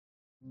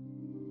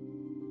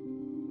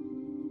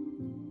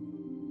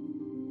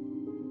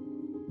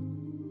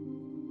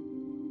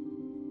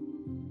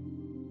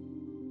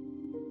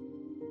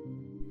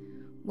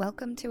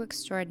Welcome to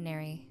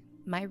Extraordinary,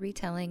 my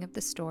retelling of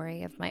the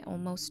story of my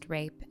almost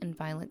rape and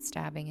violent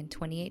stabbing in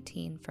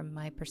 2018 from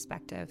my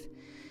perspective,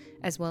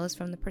 as well as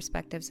from the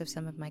perspectives of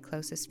some of my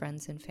closest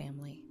friends and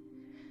family.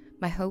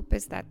 My hope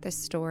is that this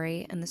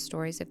story and the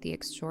stories of the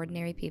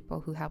extraordinary people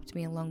who helped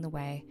me along the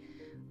way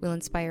will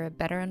inspire a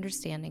better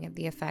understanding of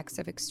the effects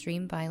of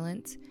extreme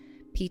violence,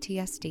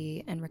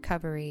 PTSD, and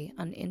recovery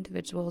on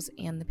individuals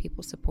and the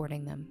people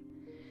supporting them.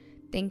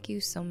 Thank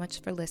you so much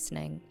for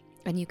listening,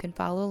 and you can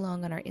follow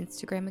along on our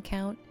Instagram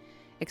account,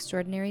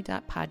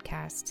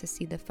 extraordinary.podcast, to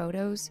see the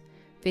photos,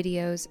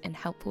 videos, and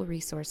helpful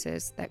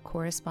resources that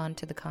correspond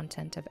to the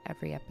content of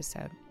every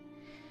episode.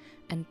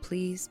 And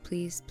please,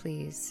 please,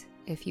 please,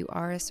 if you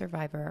are a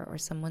survivor or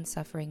someone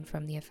suffering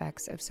from the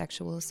effects of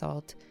sexual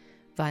assault,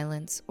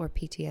 violence, or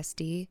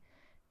PTSD,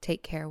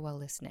 take care while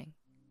listening.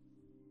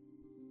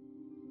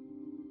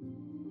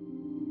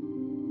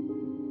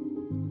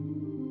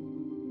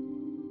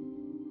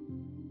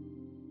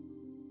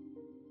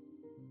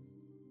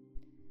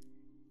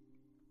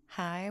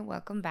 Hi,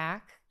 welcome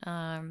back.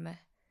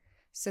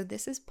 So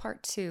this is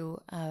part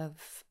 2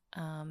 of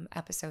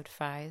episode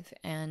 5,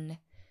 and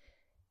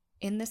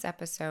in this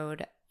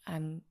episode,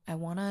 I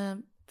want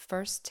to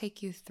first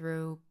take you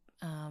through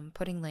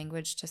putting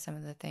language to some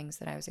of the things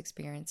that I was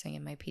experiencing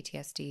in my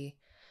PTSD,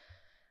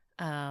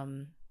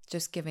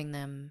 just giving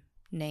them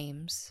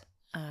names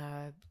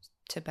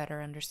to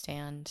better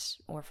understand,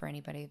 or for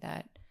anybody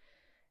that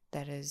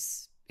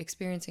is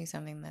experiencing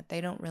something that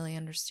they don't really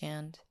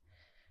understand.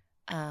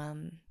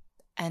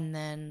 And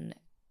then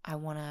I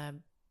want to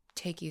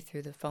take you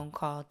through the phone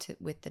call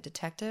with the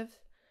detective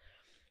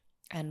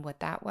and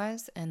what that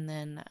was. And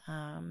then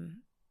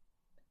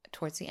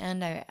towards the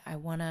end, I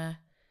want to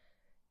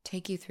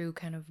take you through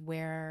kind of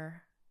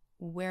where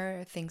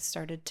things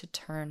started to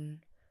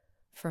turn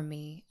for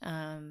me,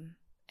 and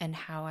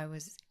how I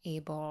was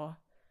able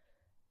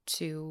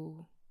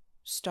to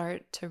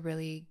start to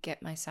really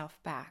get myself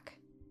back.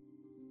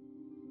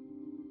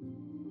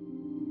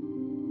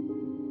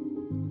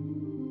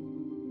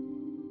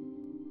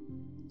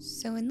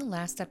 So in the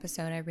last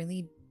episode, I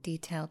really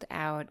detailed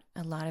out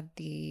a lot of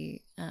the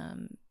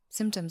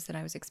symptoms that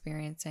I was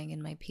experiencing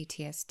in my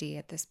PTSD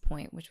at this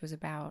point, which was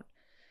about,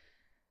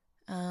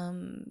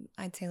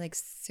 I'd say like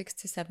 6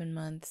 to 7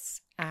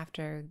 months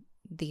after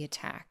the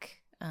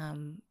attack,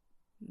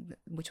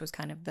 which was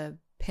kind of the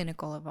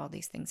pinnacle of all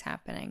these things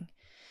happening.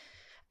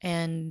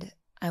 And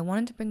I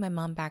wanted to bring my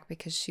mom back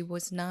because she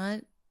was not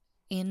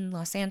in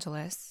Los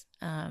Angeles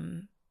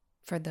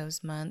for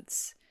those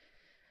months.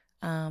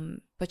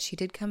 But she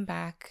did come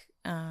back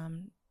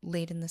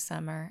late in the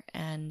summer,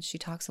 and she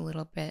talks a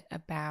little bit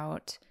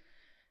about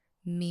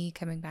me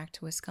coming back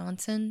to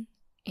Wisconsin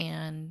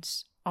and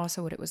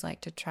also what it was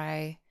like to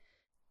try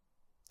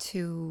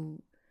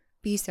to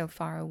be so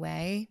far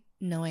away,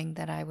 knowing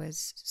that I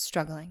was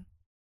struggling.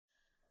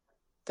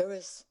 There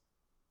was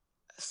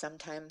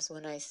sometimes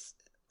when I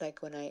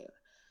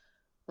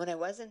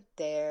wasn't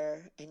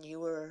there and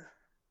you were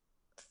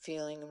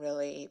feeling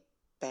really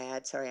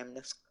bad. Sorry, I'm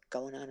just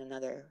going on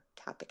another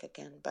topic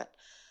again, but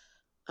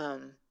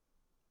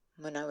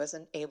when I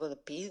wasn't able to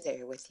be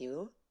there with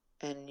you,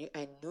 and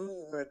I knew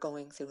you were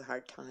going through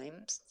hard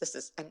times.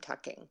 I'm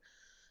talking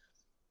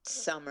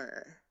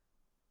summer,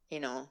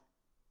 you know.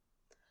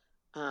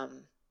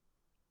 You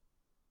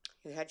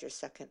had your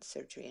second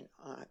surgery in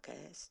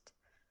August.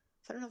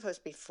 So I don't know if it was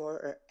before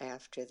or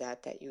after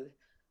that you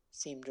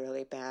seemed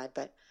really bad,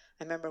 but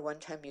I remember one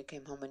time you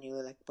came home and you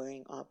were like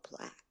wearing all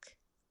black.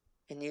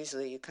 And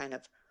usually you kind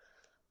of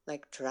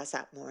like dress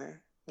up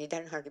more. You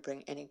didn't hardly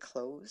bring any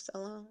clothes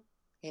along,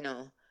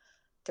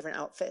 different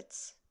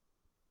outfits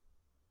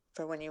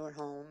for when you were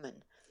home.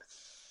 And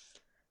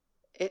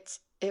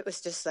it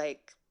was just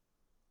like,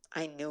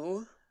 I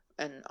knew,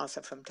 and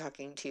also from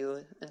talking to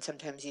you, and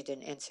sometimes you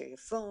didn't answer your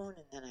phone,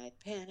 and then I'd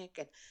panic,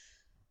 and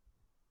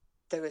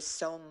there was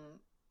so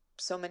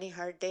many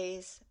hard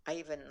days. I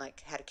even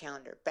like had a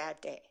calendar,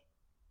 bad day,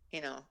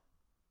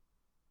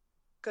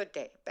 good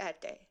day, bad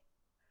day.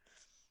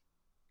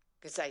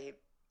 Because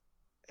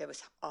it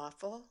was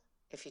awful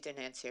if you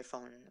didn't answer your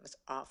phone. It was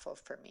awful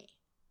for me.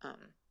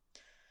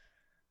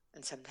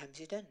 And sometimes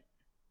you didn't.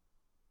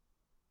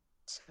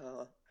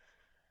 So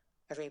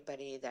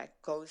everybody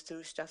that goes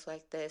through stuff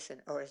like this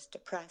or is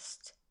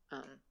depressed,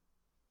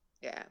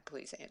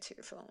 please answer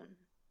your phone.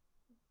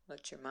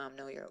 Let your mom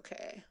know you're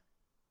okay.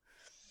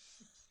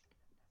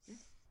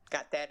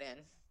 Got that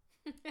in.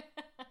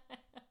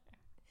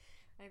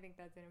 I think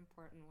that's an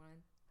important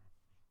one.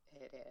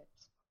 It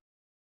is.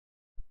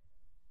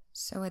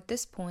 So at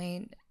this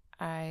point,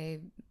 I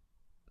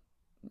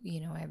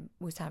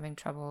was having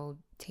trouble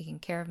taking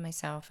care of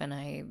myself, and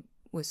I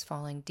was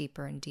falling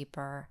deeper and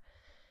deeper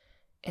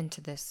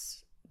into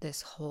this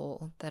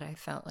hole that I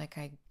felt like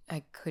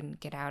I couldn't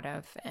get out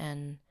of.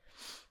 And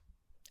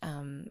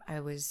I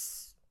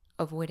was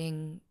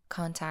avoiding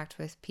contact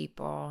with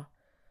people.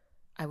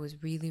 I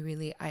was really,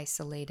 really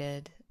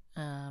isolated,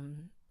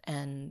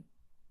 and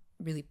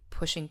really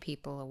pushing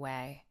people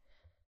away.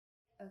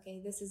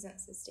 okay, this isn't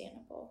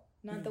sustainable.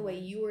 Not the way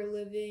you were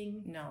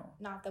living. No.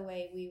 Not the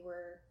way we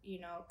were,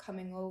 you know,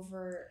 coming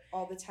over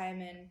all the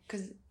time. And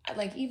because,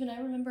 like, even I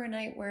remember a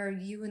night where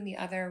you and the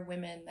other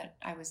women that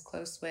I was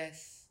close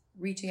with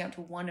reaching out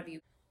to one of you,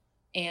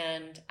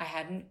 and I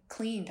hadn't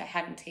cleaned. I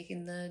hadn't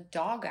taken the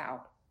dog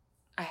out.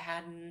 I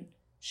hadn't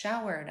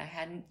showered. I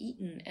hadn't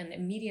eaten. And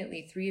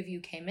immediately 3 of you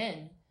came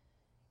in,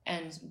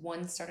 and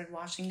one started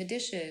washing the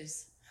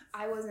dishes.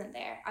 I wasn't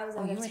there. I was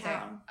out of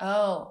town.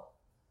 Oh,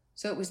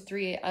 so it was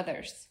 3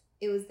 others.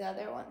 It was the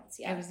other ones,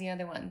 yeah. It was the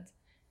other ones.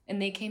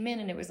 And they came in,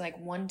 and it was like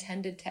one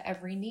tended to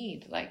every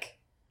need. Like,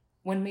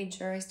 one made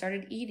sure I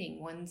started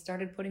eating. One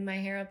started putting my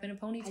hair up in a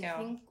ponytail.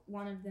 I think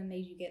one of them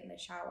made you get in the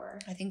shower.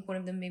 I think one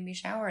of them made me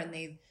shower, and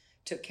they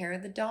took care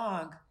of the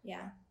dog.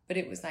 Yeah. But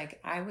it was like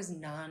I was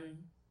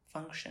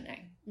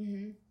non-functioning.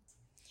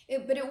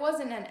 Mm-hmm. But it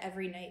wasn't an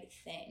every night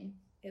thing.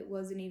 It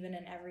wasn't even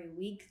an every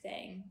week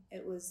thing.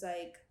 It was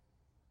like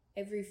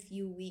every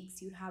few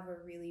weeks you'd have a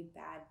really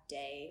bad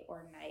day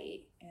or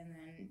night, and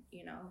then,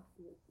 you know,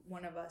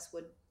 one of us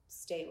would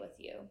stay with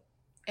you.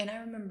 And I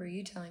remember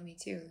you telling me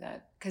too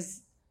that,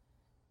 because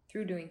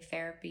through doing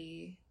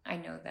therapy, I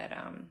know that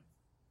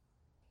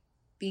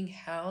being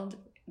held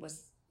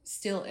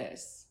still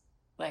is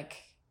like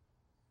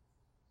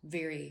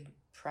very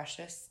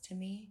precious to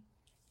me.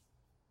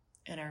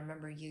 And I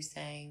remember you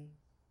saying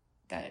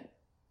that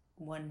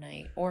one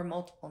night, or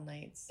multiple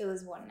nights. It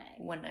was one night.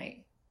 One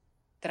night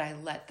that I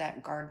let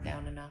that guard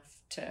down enough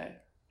to.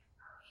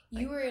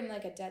 You were in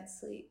like a dead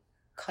sleep.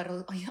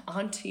 Cuddle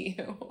onto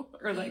you.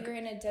 Or like. You were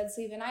in a dead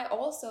sleep. And I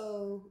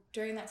also,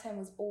 during that time,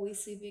 was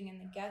always sleeping in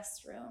the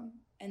guest room.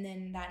 And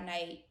then that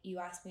night, you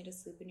asked me to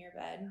sleep in your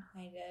bed.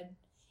 I did.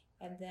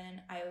 And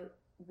then I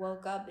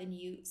woke up and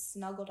you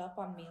snuggled up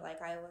on me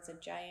like I was a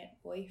giant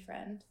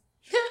boyfriend.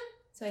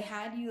 So I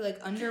had you like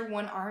under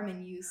one arm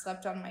and you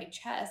slept on my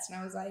chest. And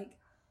I was like,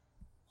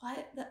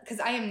 what? Because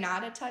I am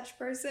not a touch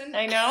person.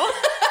 I know.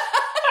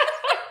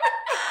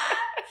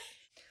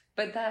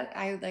 But that,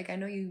 I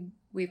know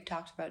we've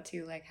talked about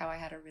too, like how I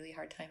had a really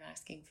hard time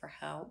asking for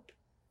help.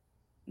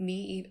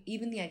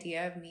 Even the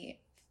idea of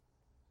me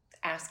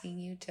asking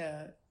you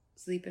to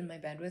sleep in my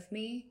bed with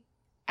me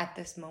at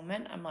this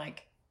moment, I'm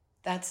like,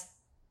 that's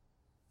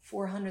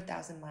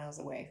 400,000 miles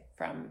away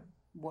from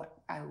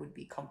what I would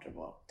be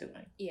comfortable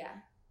doing. Yeah.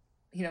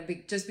 You know,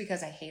 just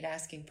because I hate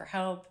asking for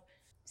help.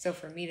 So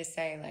for me to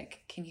say,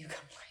 like, can you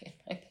come lay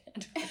in my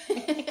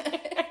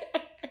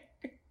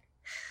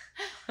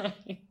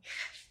bed?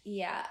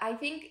 Yeah, I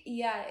think,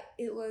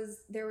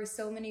 there were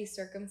so many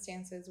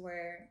circumstances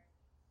where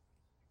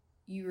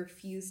you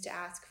refused to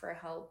ask for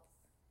help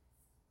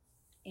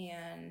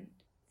and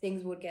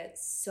things would get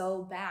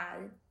so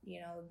bad, you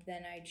know,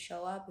 then I'd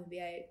show up and be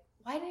like,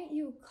 why didn't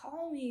you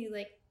call me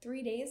like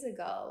 3 days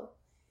ago?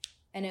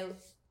 And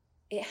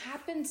it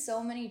happened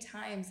so many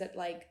times that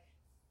like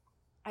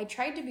I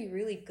tried to be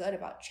really good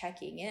about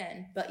checking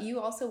in, but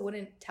you also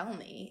wouldn't tell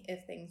me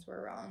if things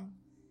were wrong.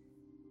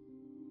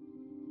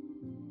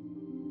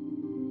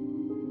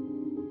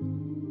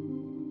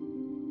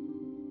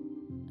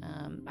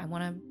 I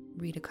want to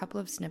read a couple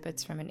of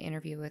snippets from an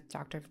interview with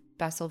Dr.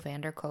 Bessel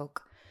van der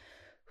Kolk,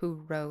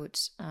 who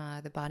wrote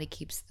The Body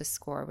Keeps the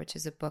Score, which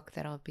is a book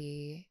that I'll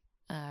be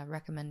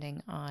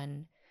recommending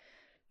on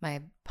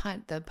the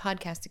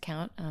podcast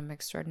account,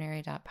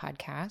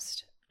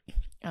 extraordinary.podcast.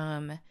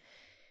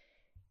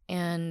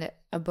 And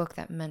a book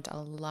that meant a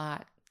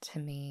lot to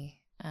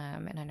me,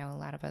 and I know a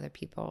lot of other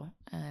people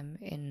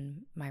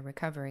in my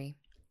recovery.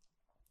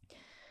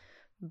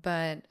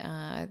 But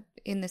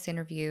in this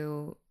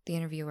interview, the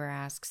interviewer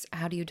asks,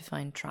 how do you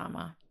define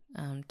trauma,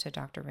 to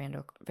Dr.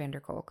 van der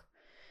Kolk?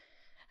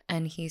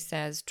 And he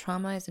says,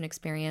 trauma is an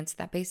experience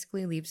that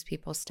basically leaves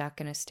people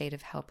stuck in a state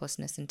of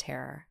helplessness and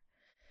terror.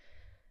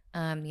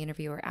 The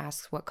interviewer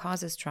asks, what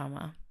causes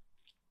trauma?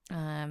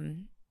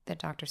 The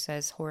doctor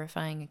says,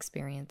 horrifying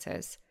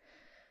experiences.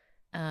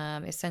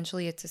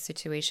 Essentially, it's a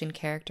situation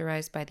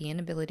characterized by the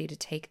inability to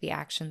take the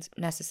actions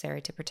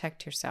necessary to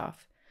protect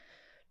yourself.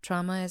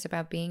 Trauma is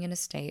about being in a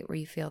state where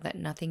you feel that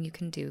nothing you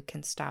can do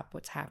can stop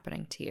what's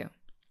happening to you.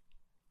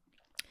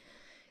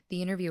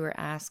 The interviewer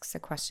asks a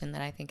question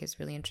that I think is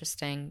really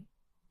interesting.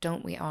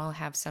 Don't we all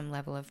have some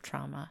level of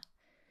trauma?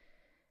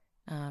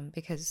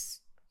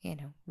 Because, you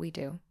know, we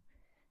do.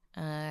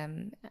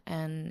 And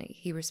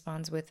he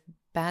responds with,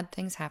 bad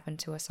things happen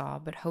to us all,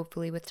 but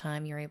hopefully with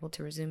time you're able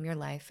to resume your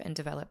life and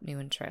develop new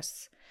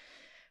interests.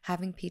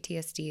 Having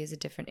PTSD is a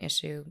different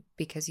issue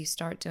because you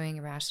start doing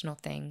irrational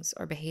things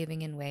or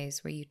behaving in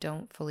ways where you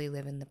don't fully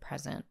live in the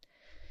present.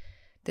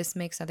 This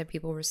makes other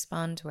people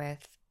respond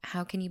with,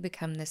 how can you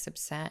become this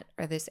upset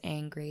or this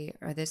angry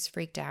or this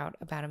freaked out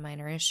about a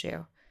minor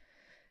issue?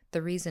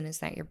 The reason is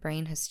that your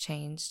brain has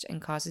changed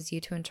and causes you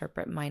to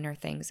interpret minor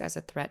things as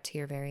a threat to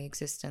your very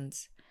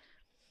existence.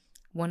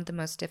 One of the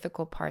most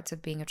difficult parts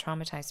of being a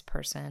traumatized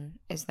person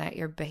is that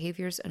your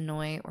behaviors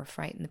annoy or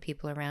frighten the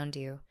people around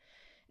you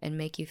and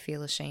make you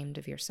feel ashamed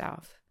of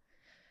yourself.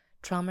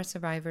 Trauma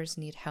survivors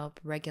need help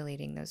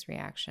regulating those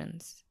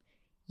reactions.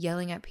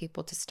 yelling at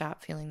people to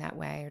stop feeling that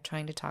way or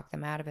trying to talk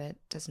them out of it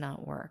does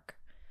not work.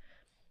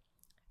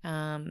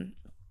 And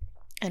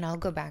I'll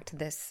go back to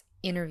this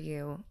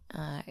interview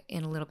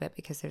in a little bit,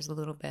 because there's a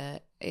little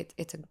bit,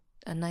 it's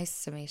a nice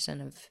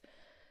summation of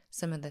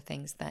some of the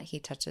things that he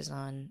touches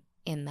on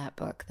in that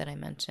book that I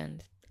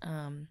mentioned.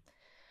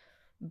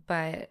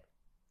 But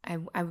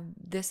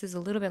this is a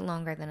little bit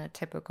longer than a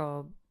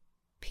typical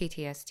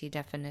PTSD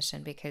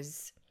definition,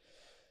 because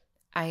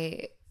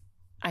I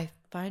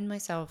find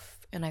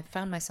myself, and I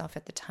found myself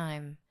at the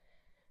time,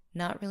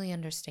 not really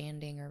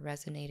understanding or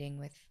resonating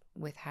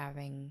with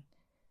having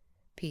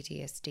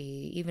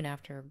PTSD, even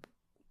after,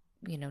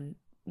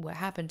 what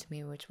happened to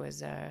me, which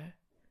was a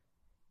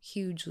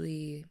huge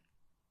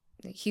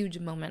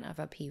moment of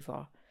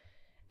upheaval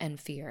and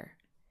fear.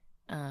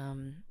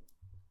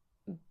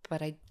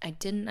 But I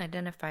didn't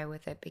identify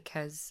with it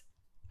because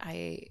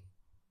I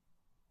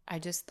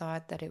just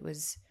thought that it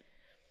was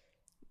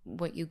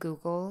what you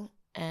Google,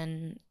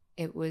 and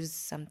it was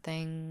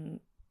something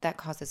that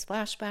causes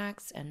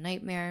flashbacks and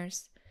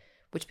nightmares,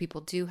 which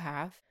people do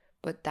have,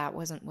 but that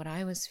wasn't what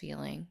I was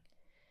feeling.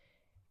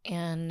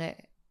 And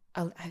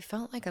I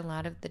felt like a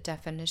lot of the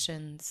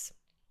definitions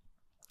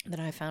that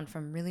I found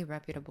from really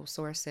reputable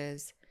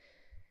sources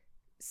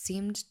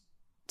seemed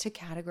to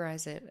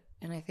categorize it,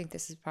 and I think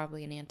this is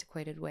probably an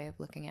antiquated way of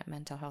looking at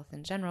mental health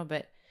in general,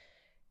 but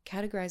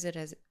categorize it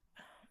as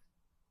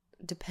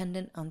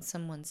dependent on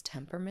someone's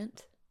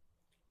temperament,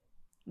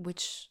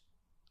 which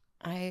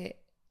I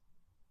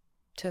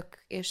took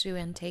issue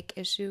and take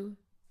issue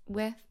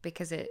with,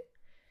 because it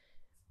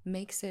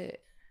makes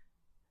it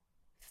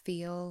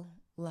feel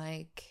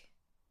like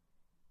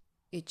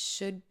it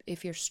should,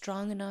 if you're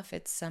strong enough,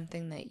 it's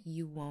something that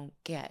you won't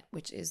get,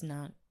 which is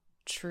not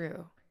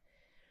true.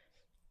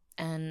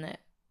 And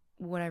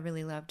what I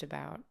really loved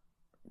about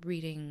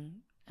reading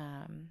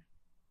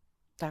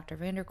Dr.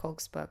 van der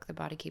Kolk's book, The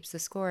Body Keeps the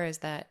Score, is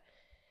that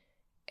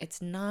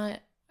it's not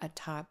a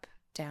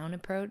top-down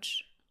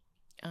approach.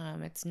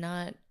 It's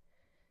not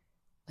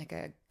like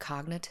a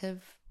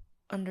cognitive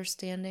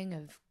understanding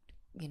of,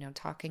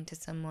 talking to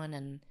someone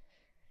and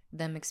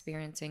them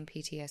experiencing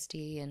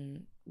PTSD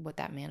and what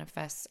that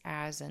manifests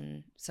as,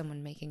 and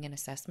someone making an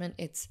assessment.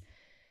 It's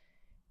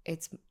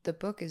the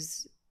book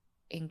is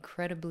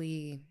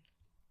incredibly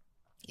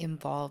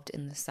involved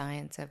in the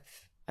science of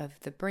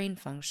the brain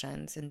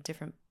functions and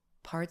different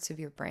parts of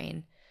your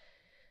brain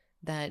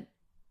that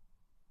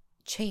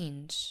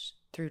change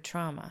through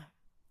trauma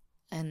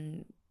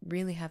and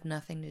really have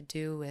nothing to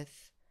do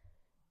with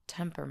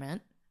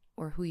temperament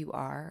or who you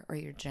are or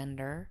your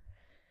gender.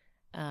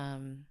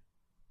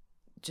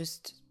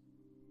 Just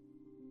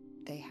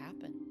they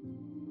happen.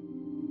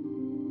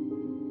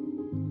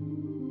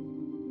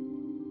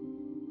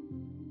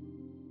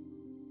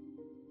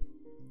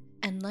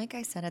 And like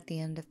I said at the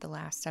end of the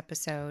last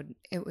episode,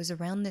 it was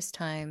around this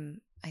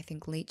time, I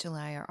think late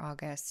July or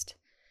August,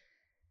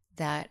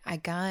 that I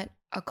got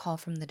a call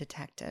from the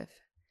detective.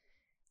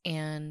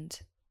 And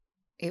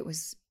it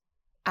was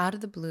out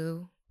of the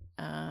blue.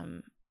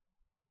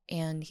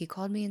 And he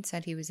called me and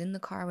said he was in the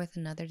car with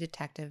another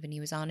detective and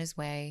he was on his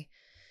way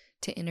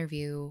to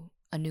interview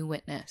a new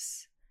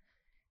witness.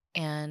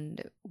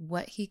 And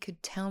what he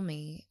could tell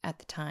me at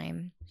the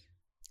time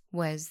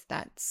was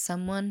that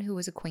someone who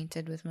was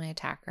acquainted with my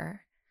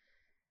attacker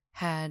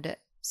had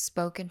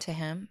spoken to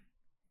him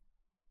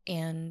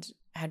and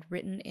had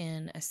written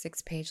in a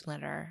 6-page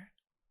letter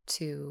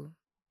to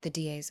the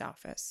DA's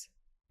office.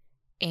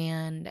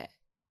 And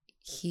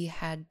he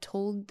had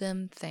told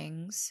them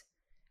things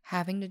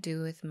having to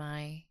do with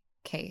my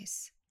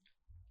case.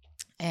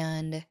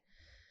 And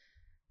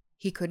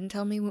he couldn't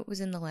tell me what was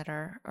in the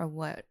letter or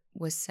what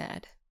was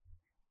said.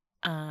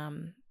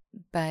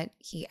 But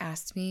he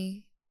asked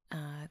me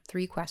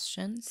 3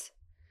 questions.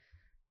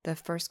 The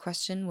first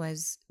question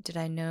was, did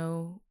I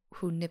know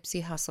who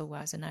Nipsey Hussle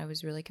was? And I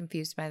was really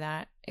confused by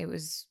that. It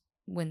was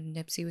when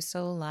Nipsey was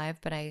still alive,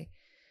 but I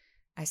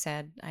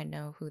said, I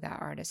know who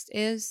that artist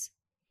is.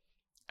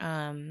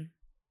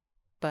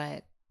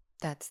 But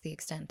that's the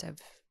extent of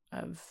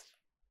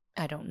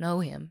I don't know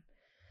him.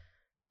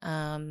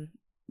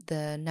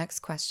 The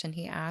next question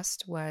he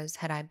asked was,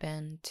 had I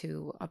been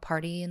to a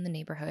party in the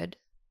neighborhood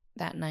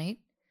that night?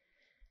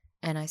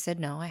 And I said,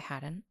 no, I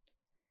hadn't.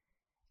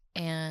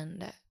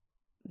 And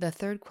the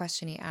third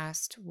question he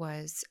asked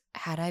was,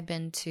 had I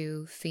been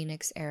to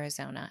Phoenix,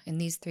 Arizona?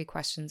 And these 3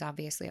 questions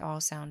obviously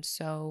all sound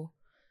so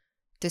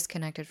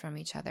disconnected from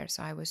each other.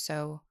 So I was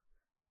so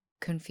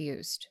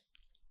confused.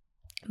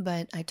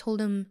 But I told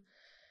him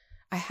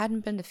I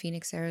hadn't been to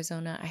Phoenix,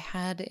 Arizona. I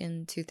had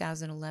in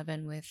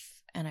 2011 with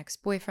an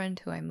ex-boyfriend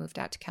who I moved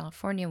out to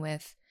California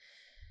with,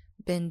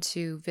 been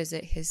to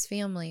visit his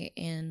family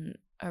in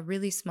a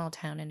really small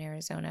town in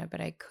Arizona,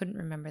 but I couldn't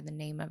remember the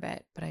name of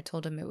it. But I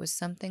told him it was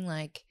something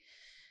like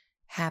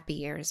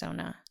Happy,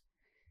 Arizona.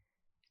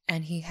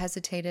 And he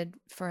hesitated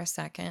for a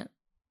second.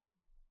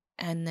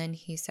 And then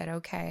he said,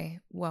 okay,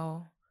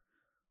 well,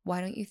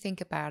 why don't you think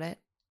about it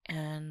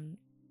and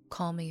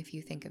call me if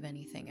you think of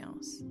anything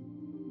else.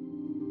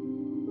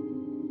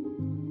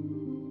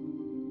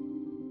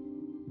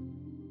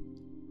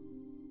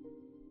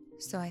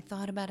 So I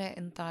thought about it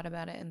and thought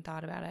about it and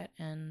thought about it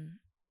and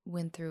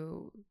went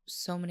through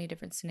so many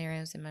different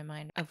scenarios in my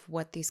mind of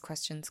what these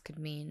questions could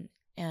mean.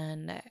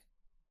 And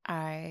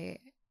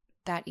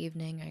that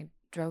evening, I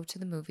drove to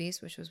the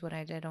movies, which was what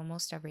I did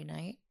almost every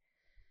night.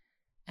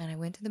 And I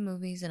went to the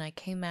movies and I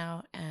came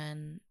out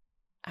and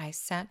I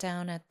sat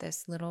down at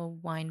this little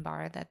wine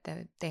bar that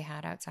they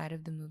had outside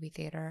of the movie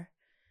theater.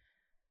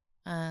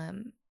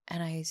 And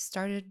I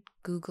started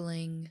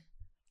Googling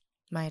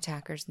my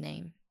attacker's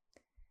name.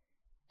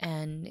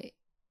 And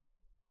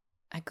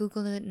I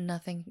Googled it and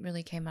nothing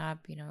really came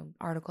up,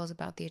 articles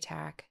about the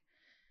attack.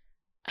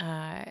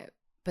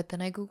 But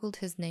then I Googled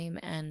his name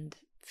and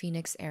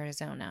Phoenix,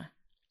 Arizona.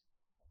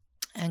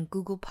 And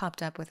Google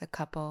popped up with a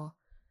couple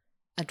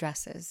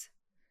addresses.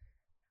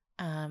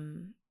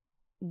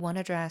 One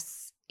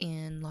address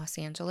in Los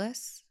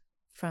Angeles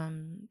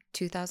from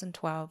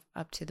 2012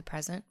 up to the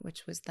present,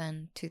 which was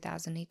then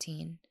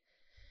 2018.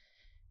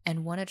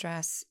 And one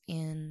address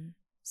in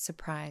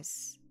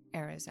Surprise,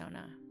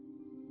 Arizona.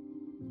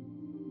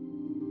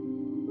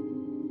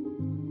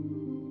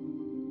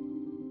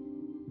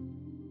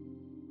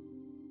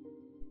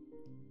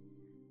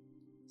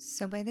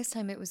 So by this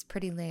time it was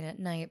pretty late at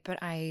night, but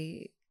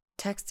I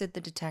texted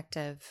the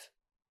detective.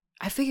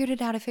 I figured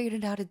it out.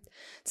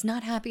 It's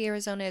not Happy,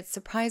 Arizona. It's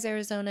Surprise,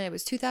 Arizona. It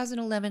was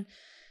 2011.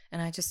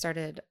 And I just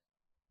started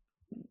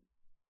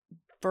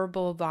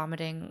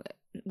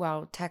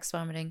text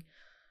vomiting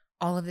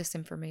all of this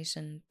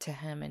information to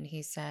him. And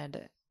he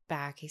said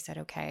back,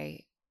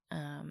 okay,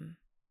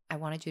 I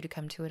wanted you to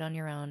come to it on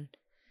your own.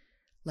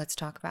 Let's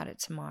talk about it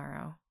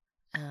tomorrow.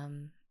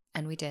 And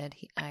we did.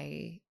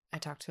 I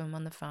talked to him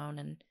on the phone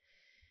and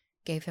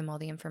gave him all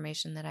the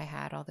information that I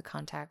had, all the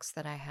contacts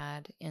that I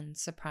had in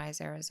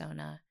Surprise,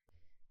 Arizona.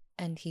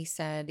 And he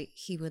said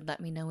he would let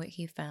me know what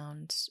he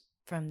found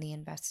from the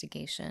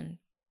investigation,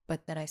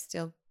 but that I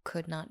still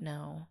could not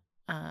know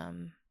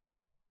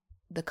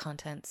the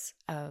contents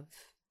of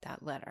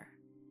that letter.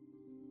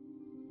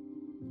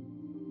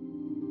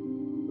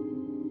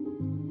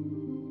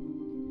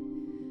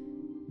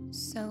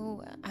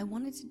 So I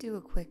wanted to do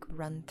a quick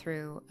run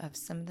through of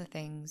some of the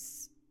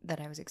things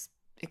that I was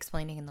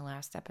explaining in the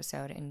last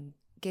episode and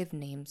give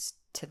names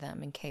to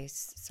them in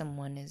case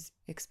someone is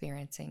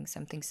experiencing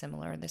something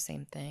similar or the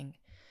same thing.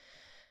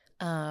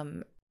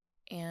 And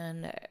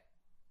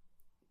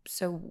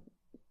so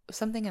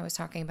something I was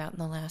talking about in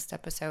the last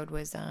episode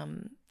was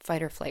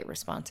fight or flight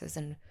responses.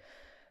 And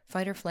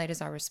fight or flight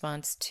is our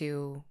response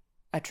to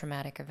a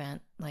traumatic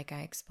event. Like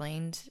I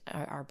explained,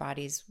 our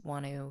bodies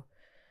want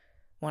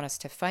us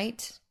to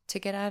fight to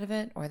get out of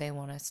it, or they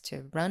want us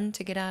to run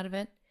to get out of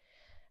it.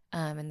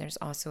 And there's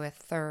also a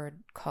third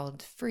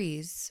called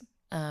freeze,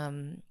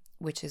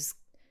 which is,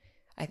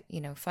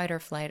 fight or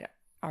flight.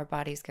 Our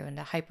bodies go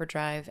into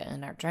hyperdrive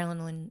and our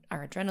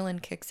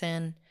adrenaline kicks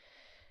in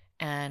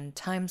and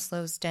time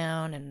slows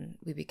down and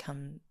we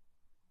become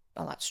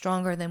a lot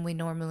stronger than we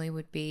normally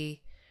would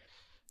be,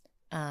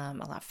 a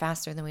lot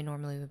faster than we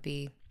normally would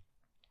be.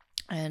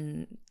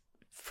 And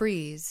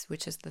freeze,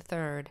 which is the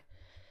third,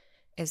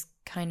 is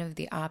kind of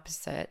the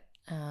opposite.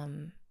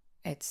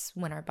 It's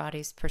when our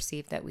bodies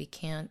perceive that we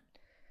can't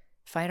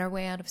fight our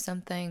way out of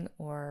something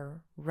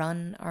or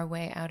run our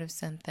way out of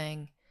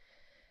something.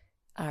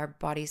 Our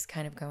bodies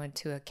kind of go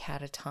into a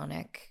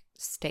catatonic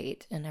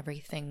state and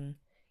everything,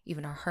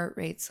 even our heart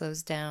rate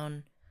slows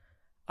down,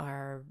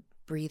 our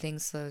breathing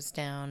slows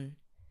down.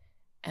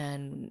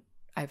 And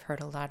I've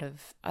heard a lot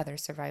of other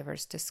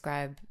survivors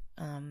describe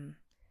kind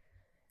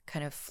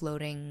of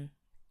floating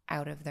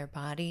out of their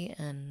body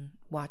and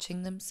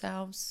watching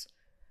themselves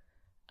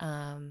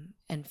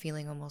and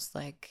feeling almost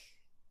like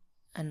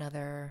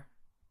another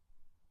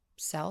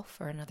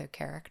self or another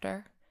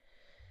character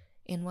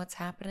in what's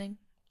happening,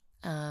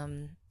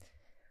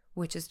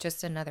 which is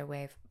just another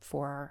way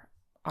for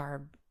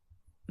our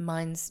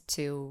minds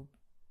to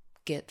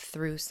get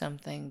through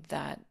something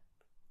that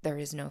there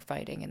is no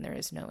fighting and there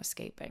is no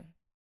escaping.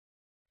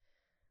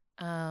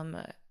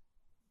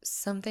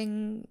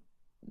 Something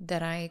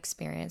that I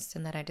experienced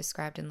and that I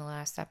described in the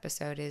last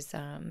episode is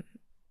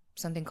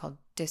something called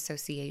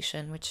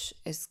dissociation, which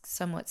is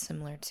somewhat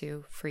similar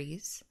to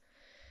freeze.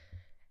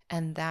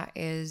 And that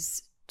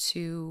is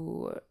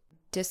to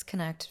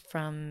disconnect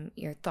from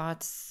your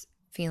thoughts,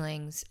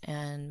 feelings,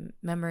 and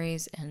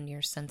memories and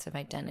your sense of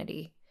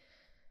identity.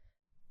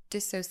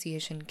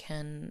 Dissociation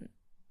can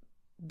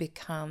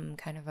become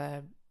kind of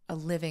a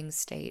living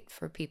state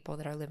for people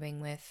that are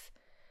living with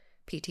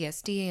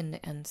PTSD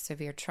and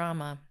severe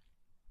trauma,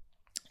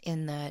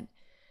 in that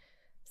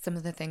some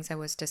of the things I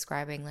was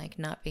describing, like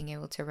not being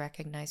able to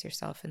recognize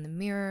yourself in the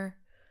mirror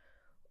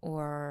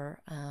or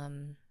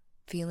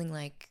feeling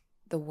like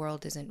the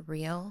world isn't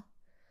real,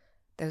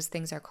 those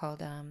things are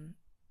called,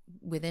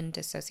 within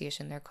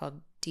dissociation, they're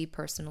called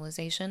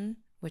depersonalization,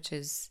 which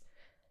is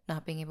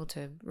not being able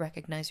to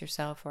recognize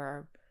yourself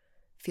or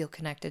feel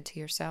connected to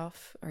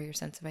yourself or your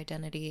sense of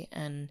identity,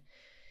 and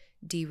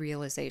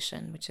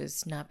derealization, which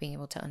is not being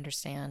able to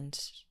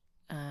understand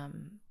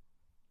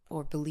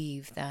or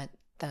believe that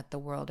the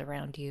world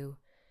around you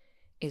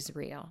is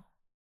real.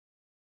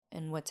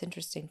 And what's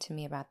interesting to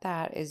me about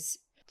that is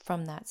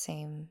from that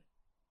same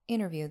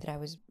interview that I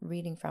was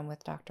reading from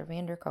with Dr.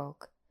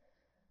 Vanderkolk,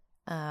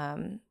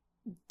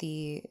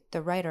 the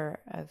writer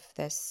of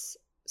this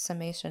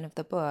summation of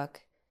the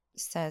book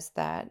says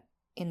that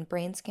in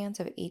brain scans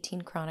of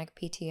 18 chronic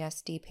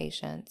PTSD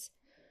patients,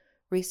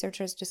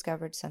 researchers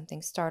discovered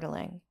something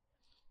startling.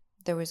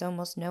 There was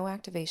almost no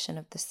activation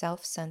of the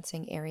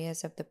self-sensing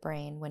areas of the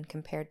brain when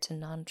compared to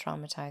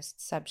non-traumatized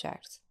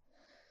subjects.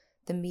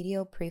 The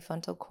medial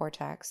prefrontal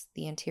cortex,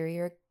 the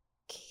anterior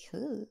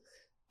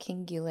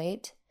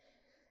cingulate,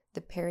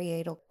 the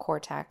parietal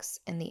cortex,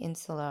 and the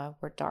insula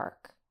were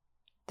dark.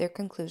 Their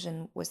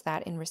conclusion was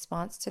that in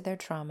response to their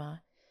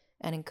trauma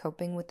and in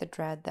coping with the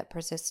dread that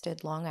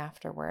persisted long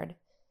afterward,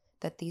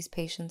 that these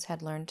patients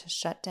had learned to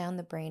shut down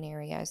the brain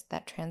areas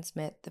that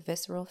transmit the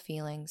visceral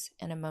feelings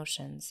and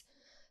emotions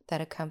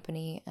that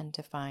accompany and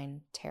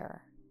define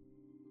terror.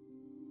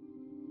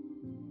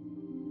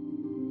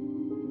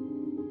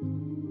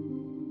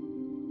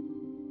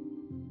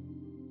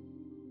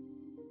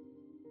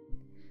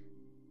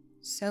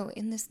 So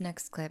in this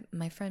next clip,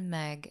 my friend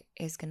Meg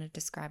is going to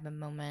describe a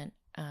moment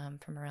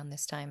from around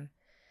this time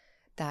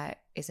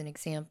that is an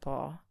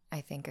example,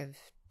 I think, of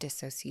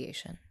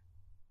dissociation.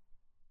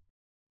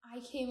 I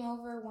came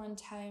over one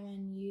time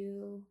and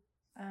you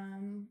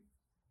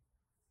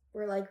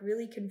were like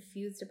really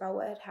confused about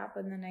what had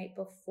happened the night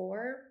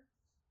before.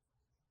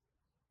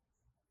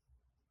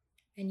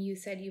 And you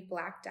said you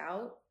blacked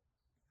out.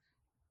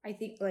 I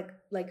think like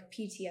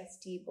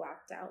PTSD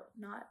blacked out,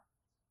 not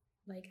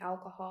like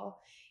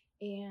alcohol.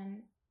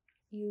 And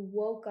you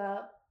woke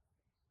up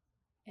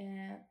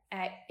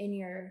in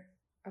your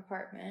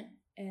apartment,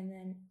 and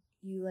then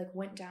you like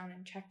went down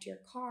and checked your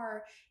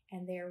car,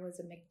 and there was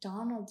a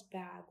McDonald's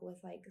bag with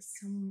like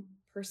some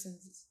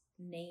person's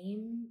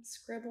name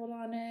scribbled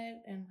on it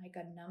and like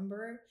a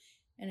number,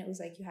 and it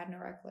was like you had no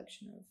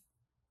recollection of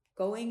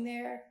going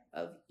there,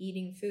 of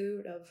eating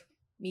food, of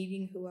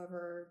meeting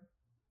whoever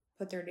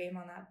put their name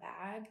on that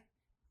bag.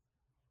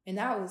 And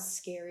that was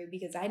scary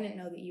because I didn't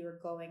know that you were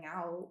going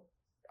out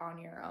on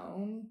your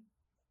own,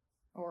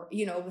 or,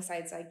 you know,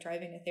 besides like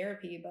driving to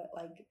therapy, but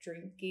like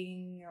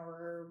drinking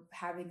or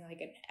having like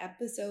an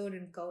episode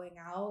and going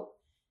out.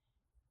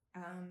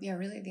 Yeah,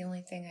 really the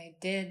only thing I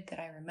did that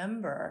I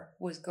remember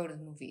was go to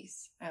the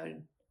movies. I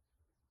would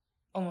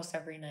almost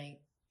every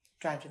night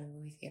drive to the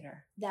movie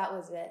theater. That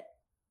was it.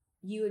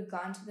 You had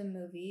gone to the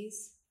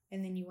movies,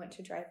 and then you went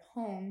to drive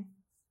home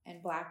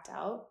and blacked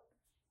out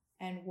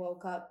and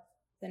woke up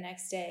the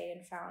next day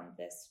and found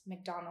this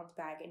McDonald's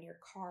bag in your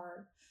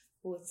car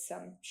with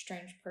some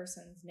strange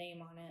person's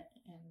name on it.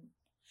 And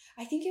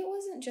I think it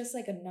wasn't just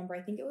like a number.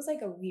 I think it was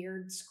like a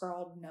weird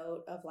scrawled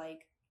note of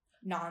like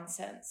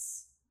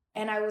nonsense.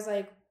 And I was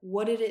like,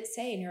 what did it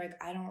say? And you're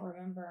like, I don't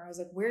remember. I was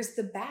like, where's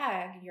the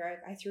bag? And you're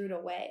like, I threw it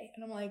away.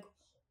 And I'm like,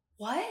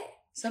 what?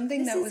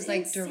 Something This that is was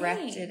like insane.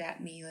 directed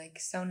at me, like,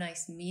 so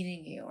nice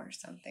meeting you or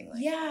something like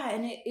that. Yeah,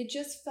 and it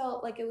just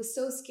felt like it was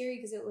so scary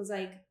because it was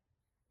like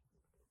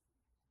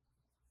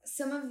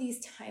some of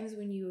these times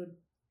when you would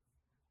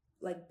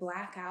like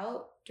black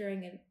out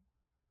during an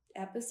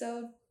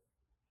episode,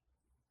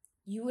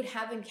 you would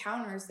have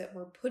encounters that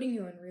were putting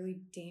you in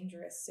really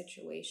dangerous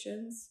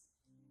situations,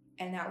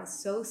 and that was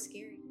so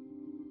scary.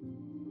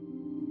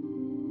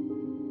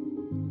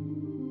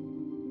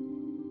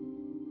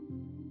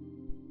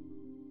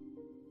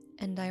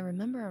 And I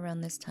remember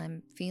around this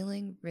time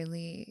feeling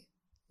really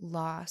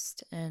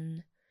lost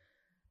and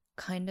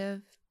kind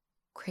of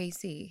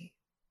crazy,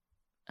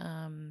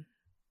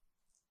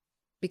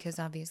 because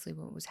obviously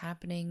what was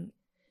happening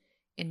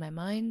in my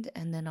mind,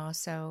 and then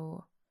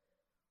also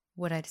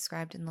what I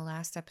described in the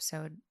last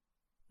episode,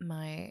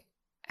 my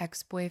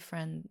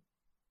ex-boyfriend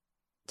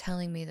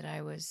telling me that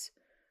I was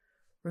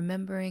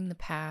remembering the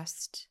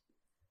past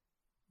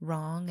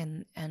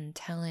wrong and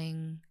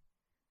telling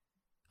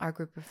our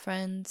group of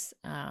friends,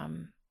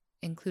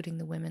 including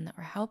the women that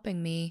were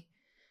helping me,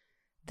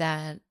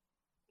 that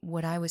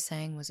what I was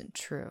saying wasn't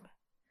true.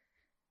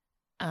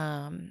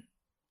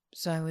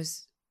 So I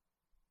was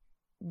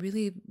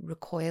really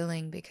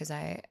recoiling because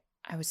I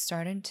was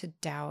starting to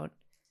doubt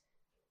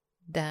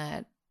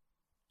that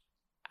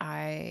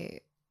I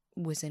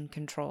was in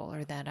control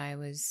or that I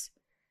was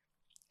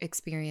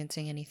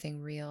experiencing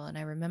anything real. And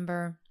I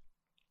remember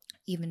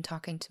even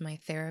talking to my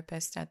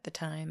therapist at the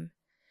time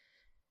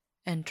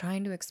and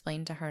trying to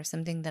explain to her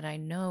something that I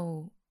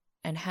know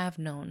and have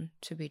known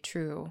to be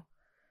true,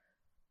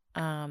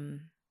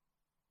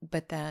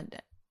 but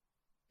that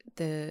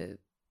the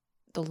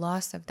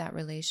loss of that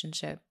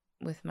relationship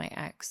with my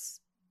ex,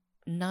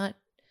 not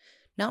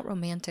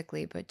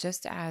romantically, but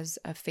just as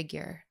a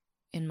figure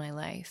in my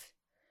life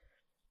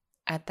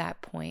at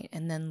that point,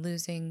 and then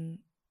losing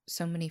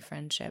so many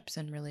friendships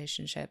and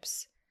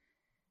relationships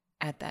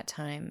at that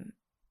time,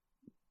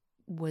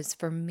 was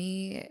for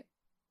me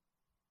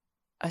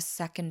a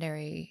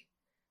secondary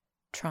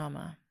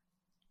trauma.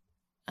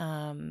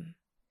 And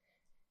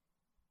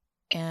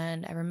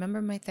I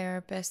remember my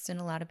therapist and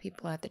a lot of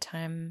people at the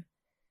time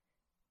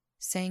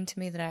saying to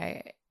me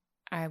that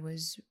I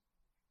was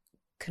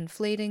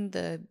conflating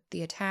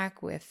the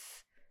attack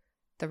with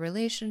the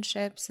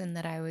relationships, and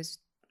that I was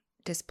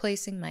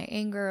displacing my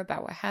anger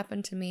about what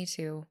happened to me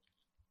to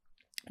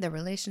the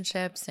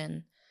relationships,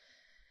 and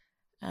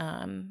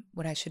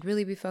what I should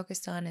really be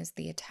focused on is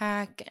the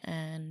attack.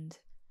 And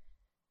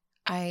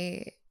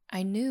I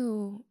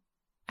knew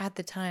at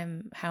the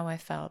time how I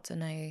felt,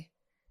 and I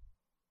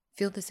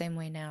feel the same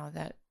way now,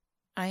 that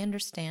I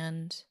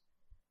understand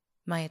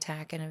my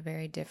attack in a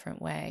very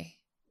different way.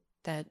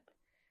 That,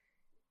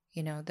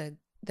 you know,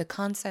 the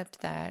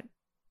concept that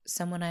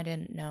someone I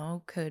didn't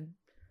know could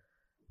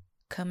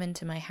come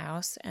into my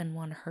house and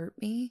want to hurt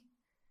me,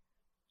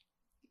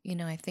 you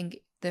know, I think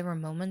there were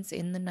moments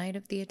in the night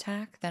of the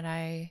attack that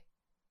I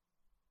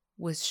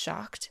was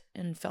shocked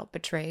and felt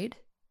betrayed,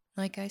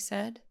 like I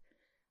said,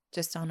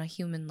 just on a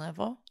human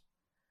level.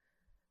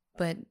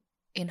 But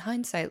in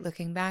hindsight,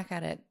 looking back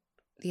at it,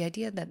 the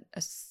idea that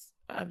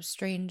a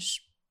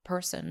strange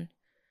person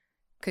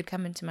could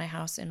come into my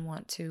house and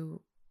want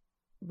to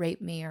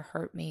rape me or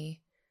hurt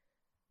me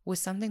was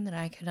something that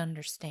I could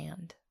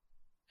understand,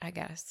 I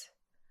guess.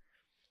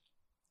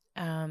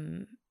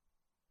 And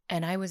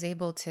I was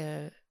able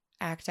to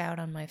act out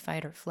on my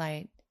fight or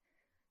flight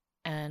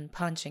and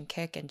punch and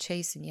kick and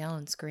chase and yell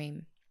and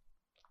scream.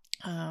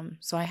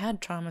 So I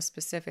had trauma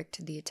specific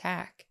to the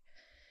attack.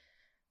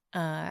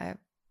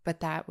 But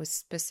that was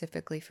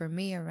specifically for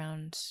me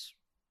around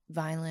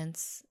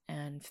violence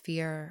and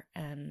fear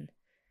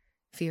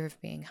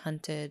of being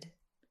hunted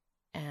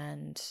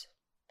and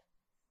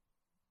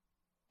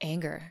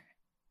anger.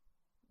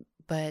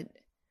 But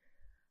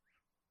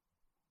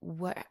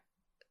what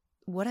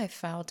I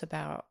felt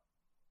about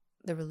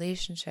the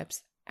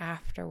relationships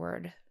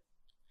afterward,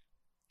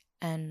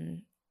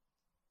 and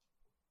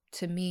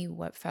to me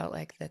what felt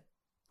like the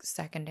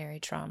secondary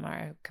trauma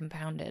or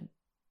compounded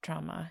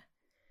trauma,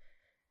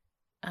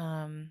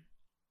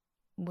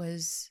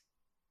 was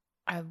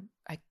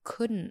I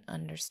couldn't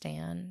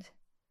understand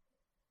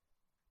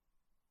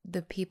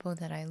the people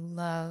that I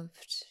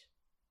loved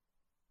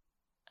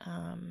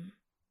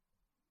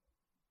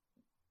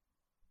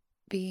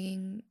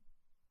being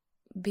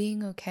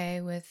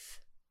okay with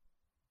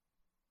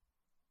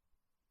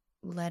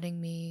letting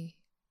me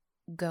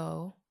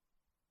go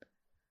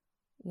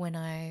when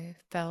I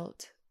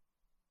felt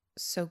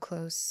so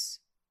close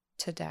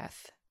to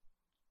death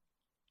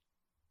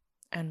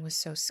and was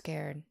so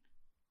scared.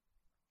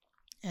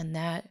 And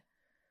that,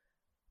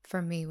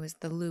 for me, was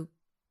the loop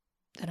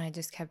that I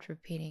just kept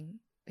repeating,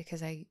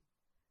 because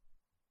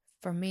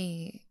for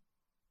me,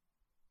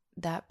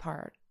 that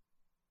part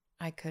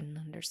I couldn't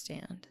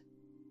understand.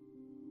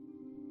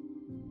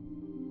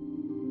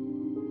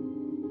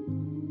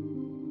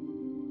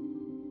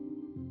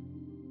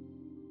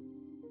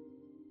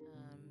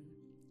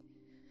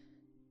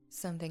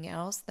 Something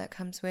else that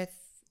comes with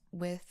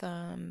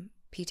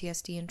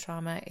PTSD and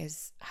trauma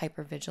is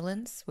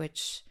hypervigilance,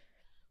 which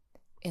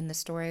in the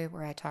story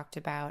where I talked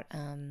about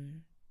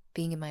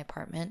being in my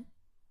apartment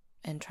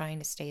and trying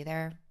to stay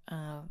there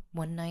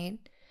one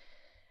night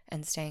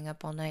and staying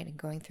up all night and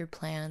going through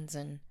plans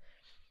and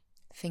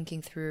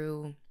thinking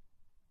through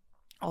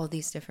all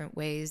these different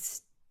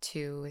ways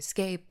to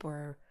escape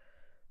or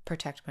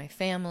protect my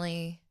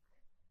family.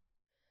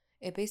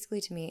 It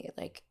basically, to me,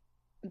 like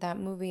that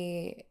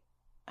movie,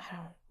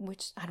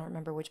 I don't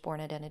remember which Bourne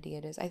Identity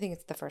it is. I think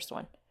it's the first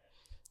one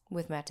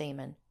with Matt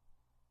Damon.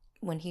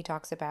 When he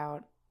talks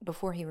about,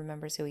 before he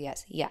remembers who he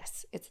is.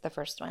 Yes, it's the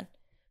first one.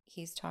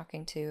 He's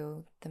talking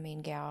to the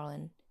main gal,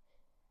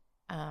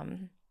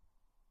 and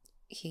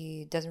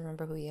he doesn't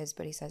remember who he is,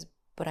 but he says,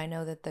 but I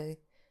know that the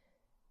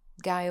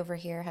guy over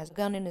here has a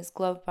gun in his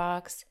glove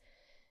box,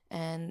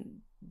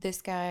 and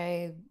this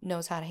guy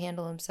knows how to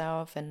handle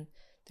himself, and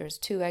there's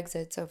 2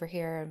 exits over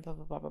here, and blah,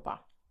 blah, blah, blah, blah.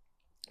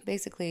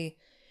 Basically,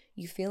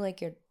 you feel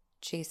like you're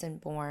Jason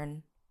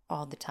Bourne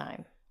all the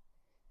time.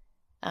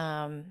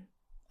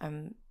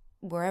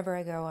 Wherever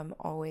I go, I'm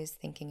always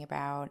thinking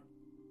about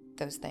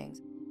those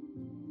things.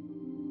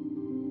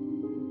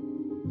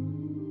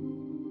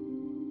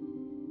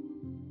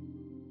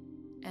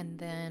 And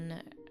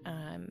then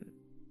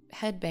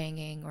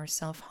headbanging or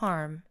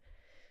self-harm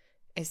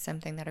is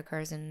something that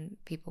occurs in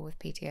people with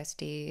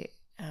PTSD,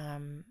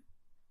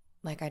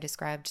 like I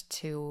described,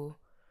 to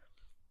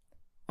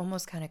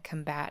almost kind of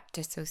combat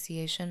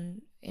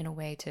dissociation in a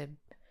way to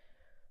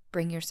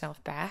bring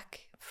yourself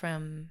back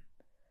from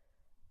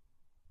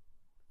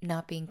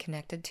not being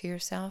connected to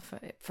yourself.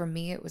 For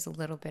me, it was a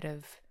little bit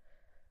of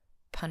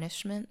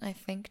punishment, I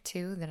think,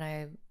 too, that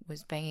I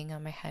was banging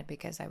on my head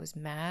because I was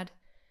mad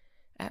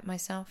at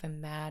myself and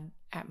mad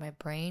at my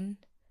brain.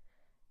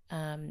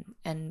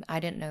 And I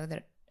didn't know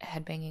that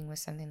headbanging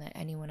was something that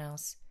anyone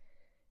else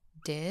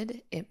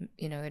did.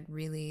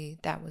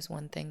 That was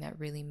one thing that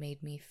really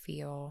made me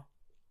feel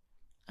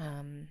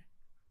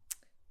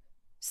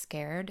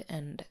scared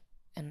and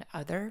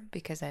other,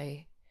 because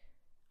I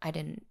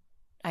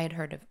had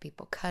heard of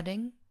people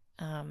cutting,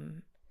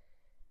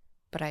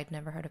 but I'd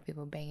never heard of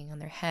people banging on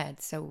their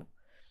head. So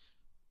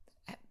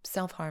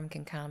self-harm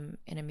can come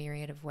in a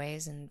myriad of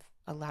ways, and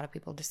a lot of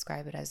people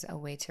describe it as a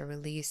way to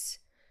release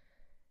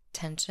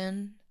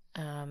tension,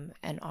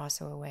 and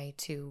also a way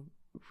to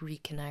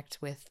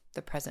reconnect with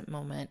the present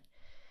moment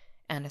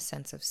and a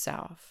sense of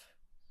self.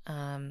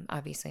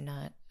 Obviously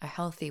not a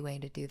healthy way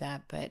to do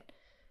that, but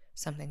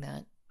something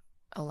that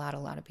a lot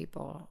of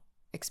people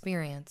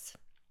experience.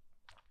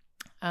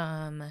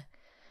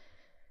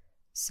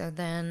 So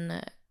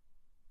then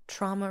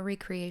trauma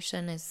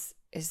recreation is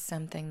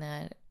something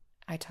that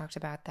I talked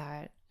about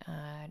that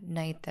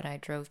night that I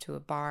drove to a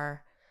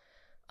bar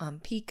on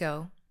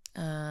Pico,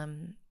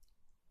 and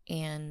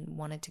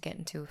wanted to get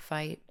into a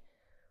fight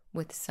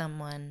with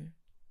someone,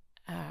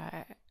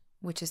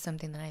 which is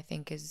something that I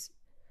think is,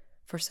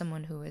 for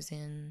someone who was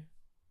in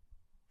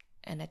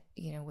and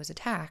was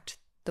attacked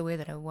the way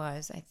that I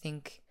was, I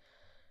think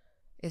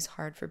is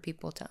hard for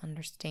people to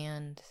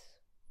understand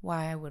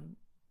why I would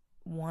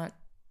want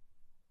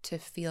to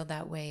feel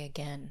that way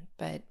again.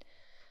 But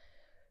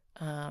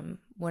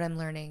what I'm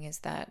learning is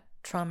that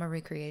trauma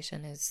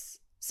recreation is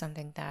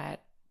something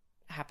that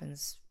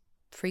happens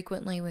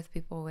frequently with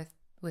people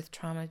with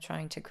trauma,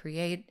 trying to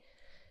create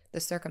the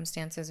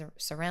circumstances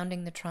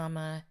surrounding the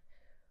trauma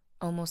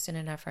almost in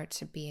an effort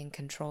to be in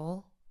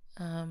control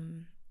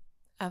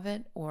of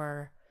it,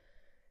 or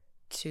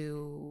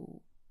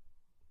to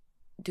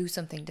do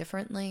something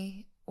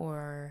differently.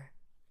 Or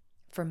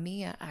for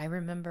me, I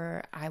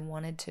remember I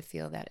wanted to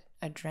feel that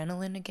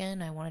adrenaline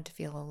again. I wanted to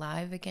feel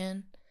alive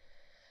again.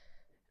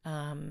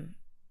 And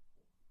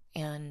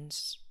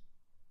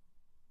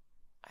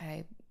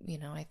I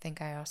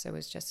think I also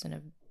was just in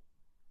a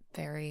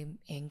very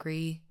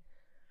angry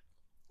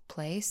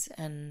place,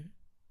 and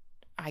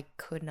I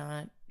could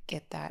not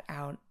get that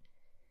out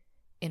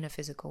in a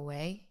physical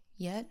way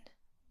yet.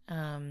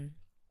 And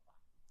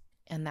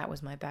that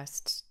was my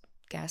best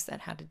guess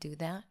at how to do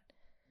that.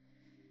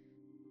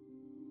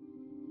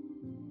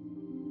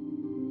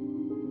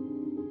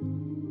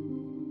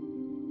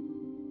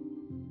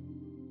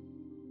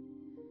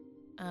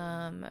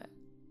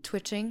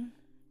 Twitching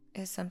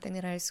is something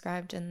that I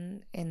described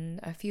in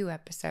a few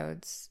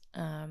episodes,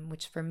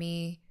 which for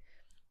me,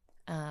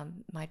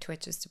 my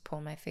twitch is to pull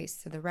my face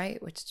to the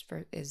right, which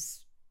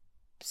is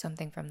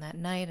something from that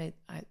night.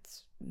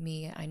 It's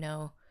me, I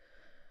know,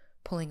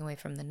 pulling away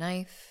from the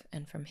knife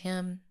and from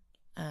him.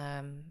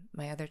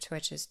 My other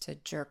twitch is to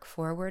jerk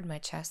forward. My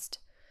chest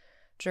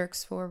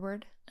jerks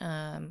forward,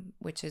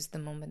 which is the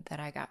moment that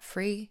I got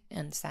free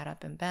and sat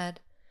up in bed.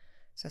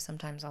 So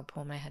sometimes I'll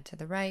pull my head to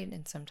the right,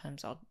 and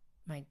sometimes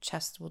my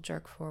chest will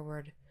jerk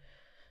forward.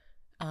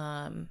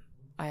 I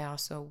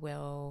also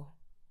will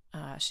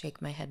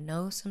shake my head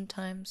no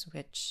sometimes,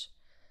 which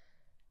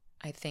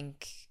I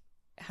think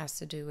has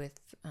to do with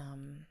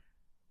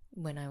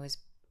when I was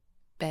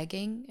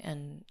begging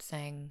and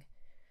saying,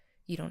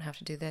 you don't have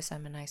to do this,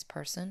 I'm a nice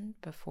person,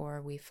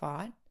 before we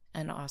fought.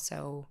 And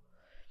also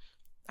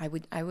I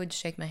would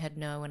shake my head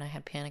no when I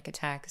had panic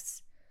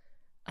attacks,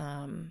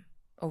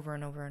 over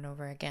and over and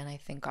over again. I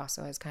think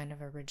also as kind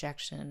of a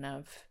rejection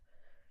of,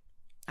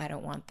 I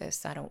don't want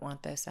this, I don't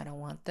want this, I don't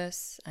want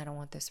this, I don't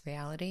want this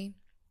reality.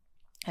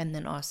 And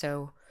then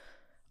also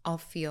I'll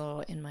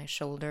feel in my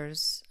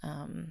shoulders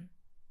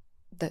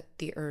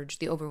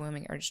the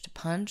overwhelming urge to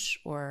punch,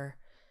 or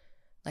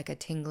like a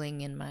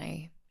tingling in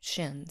my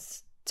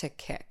shins to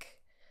kick.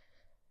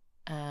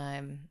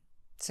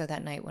 So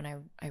that night when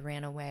I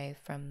ran away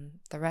from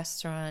the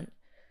restaurant,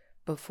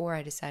 before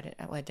I decided,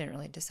 well, I didn't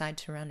really decide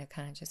to run, it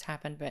kind of just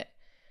happened, but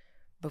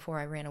before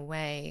I ran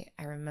away,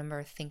 I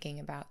remember thinking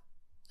about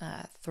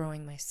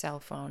throwing my cell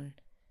phone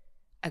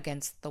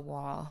against the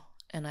wall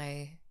and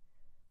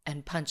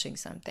punching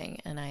something.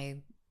 And I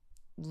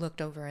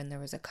looked over, and there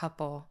was a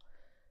couple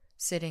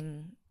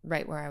sitting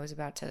right where I was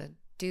about to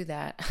do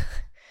that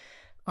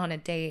on a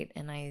date.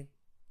 And I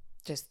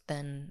just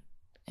then,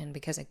 and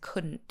because I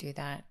couldn't do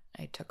that,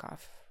 I took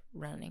off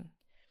running.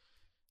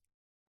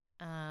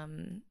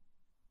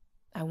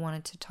 I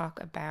wanted to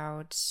talk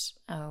about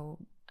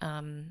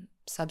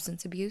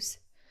substance abuse.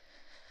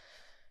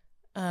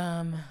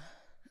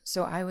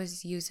 So I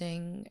was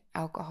using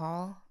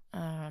alcohol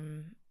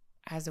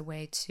as a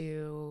way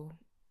to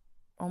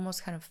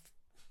almost kind of,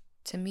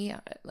 to me,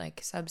 like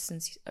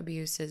substance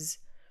abuse is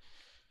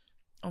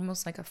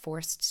almost like a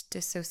forced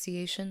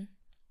dissociation.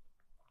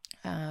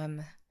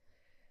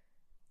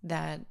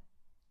 That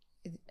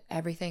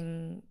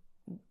everything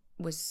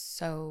was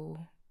so,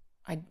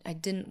 I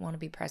didn't want to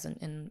be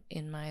present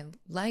in my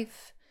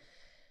life,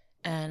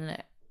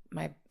 and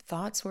my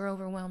thoughts were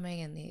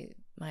overwhelming, and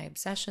my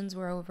obsessions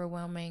were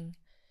overwhelming,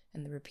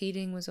 and the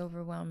repeating was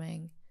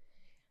overwhelming.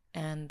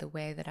 And the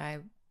way that I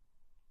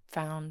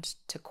found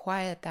to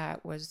quiet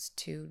that was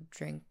to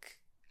drink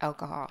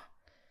alcohol,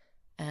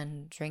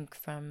 and drink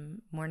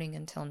from morning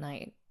until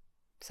night,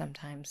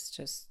 sometimes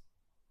just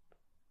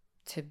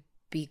to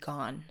be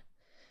gone.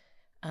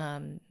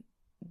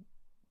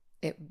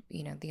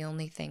 The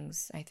only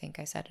things I think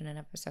I said in an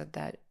episode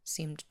that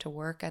seemed to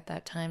work at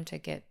that time to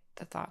get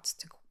the thoughts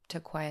to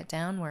quiet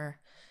down were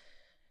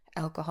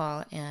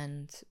alcohol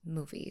and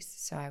movies.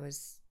 So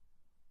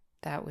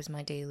that was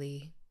my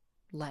daily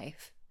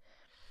life.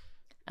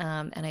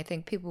 And I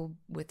think people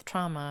with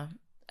trauma,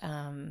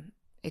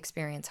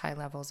 experience high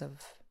levels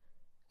of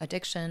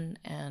addiction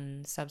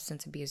and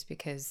substance abuse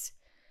because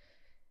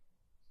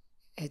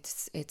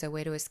it's a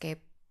way to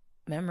escape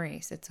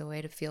memories. It's a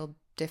way to feel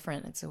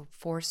different. It's a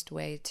forced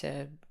way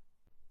to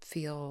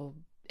feel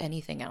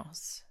anything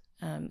else.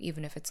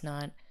 Even if it's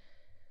not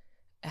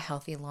a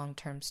healthy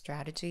long-term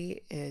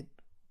strategy, it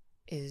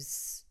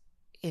is,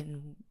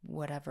 in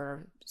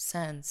whatever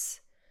sense,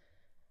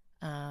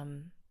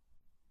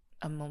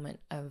 a moment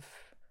of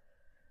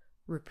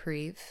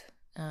reprieve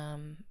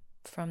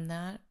from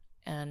that.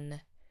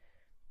 And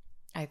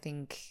I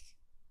think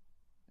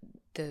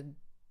the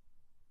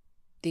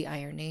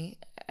irony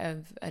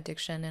of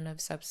addiction and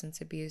of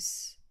substance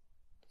abuse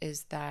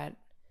is that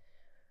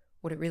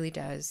what it really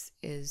does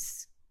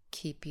is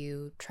keep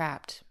you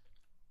trapped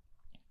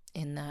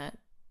in that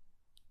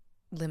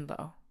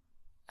limbo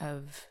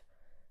of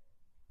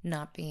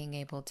not being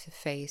able to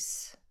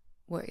face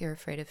what you're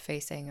afraid of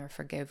facing or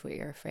forgive what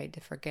you're afraid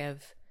to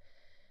forgive,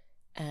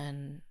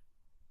 and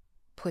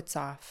puts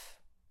off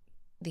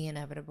the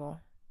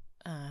inevitable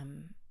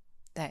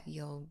that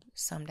you'll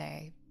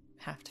someday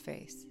have to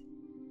face.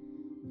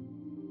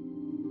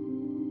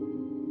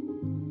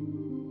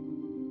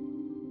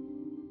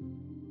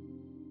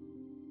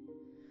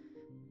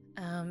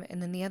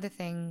 And then the other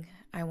thing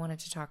I wanted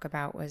to talk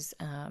about was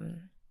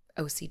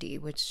OCD,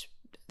 which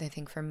I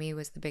think for me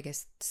was the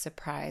biggest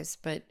surprise.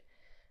 But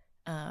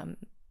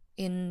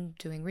in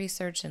doing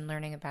research and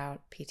learning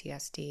about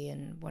PTSD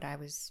and what I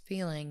was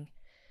feeling,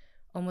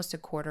 almost a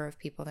quarter of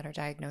people that are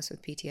diagnosed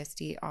with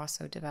PTSD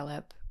also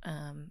develop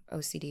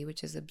OCD,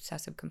 which is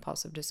obsessive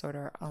compulsive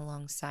disorder,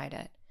 alongside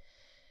it.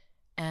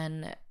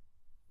 And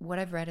what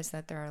I've read is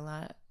that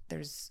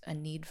there's a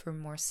need for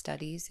more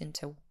studies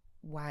into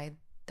why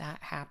that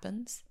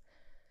happens.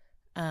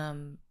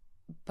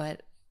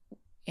 But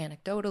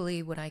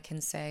anecdotally, what I can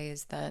say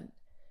is that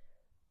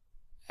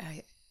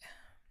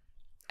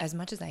as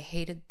much as I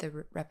hated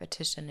the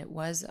repetition, it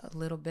was a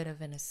little bit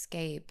of an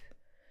escape.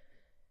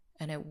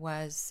 And it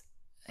was,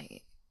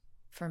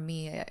 for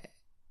me,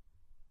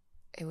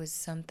 it was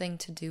something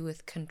to do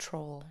with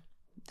control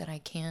that I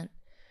can't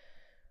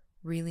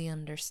really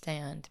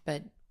understand.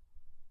 But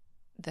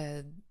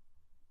the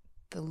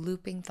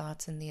looping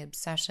thoughts and the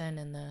obsession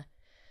and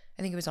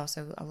I think it was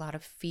also a lot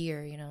of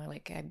fear,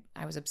 like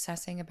I was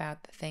obsessing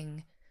about the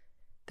thing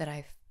that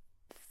I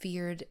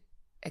feared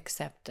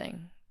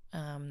accepting,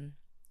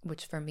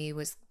 which for me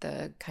was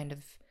the kind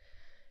of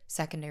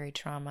secondary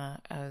trauma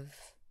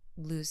of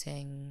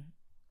losing,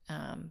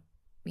 the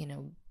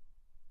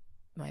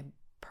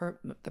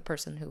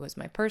person who was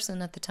my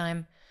person at the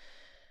time,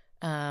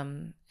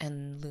 and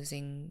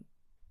losing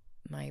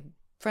my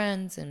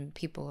friends and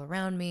people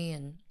around me,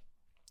 and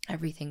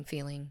everything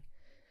feeling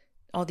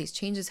all these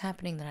changes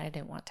happening that I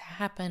didn't want to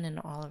happen, and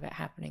all of it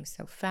happening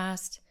so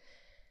fast.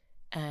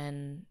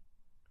 And,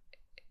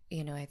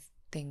 I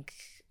think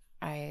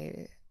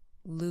I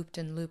looped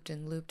and looped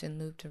and looped and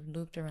looped and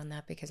looped around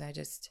that because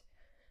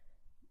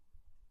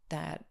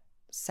that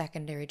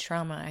secondary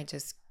trauma, I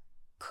just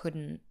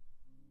couldn't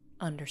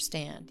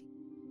understand.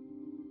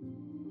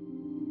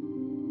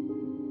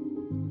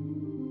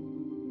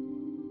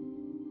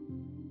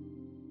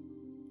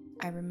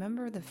 I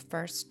remember the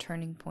first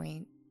turning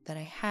point that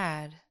I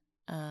had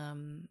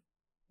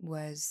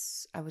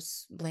was I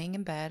was laying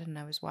in bed and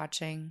I was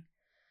watching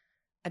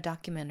a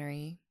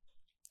documentary,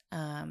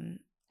 and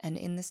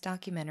in this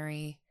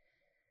documentary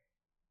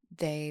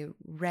they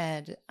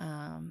read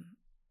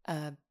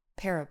a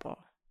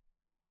parable,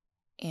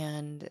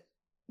 and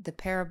the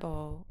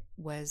parable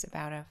was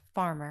about a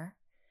farmer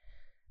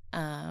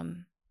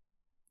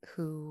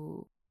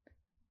who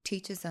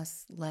teaches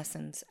us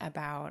lessons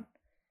about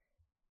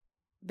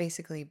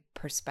basically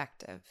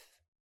perspective.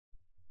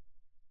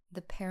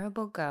 The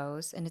parable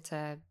goes, and it's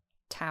a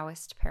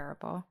Taoist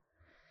parable,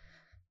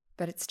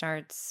 but it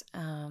starts,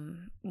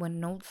 when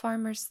an old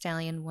farmer's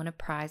stallion won a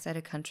prize at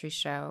a country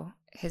show,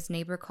 his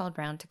neighbor called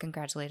round to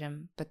congratulate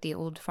him, but the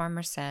old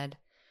farmer said,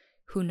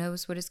 "Who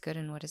knows what is good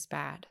and what is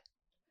bad?"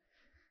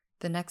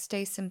 The next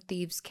day some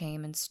thieves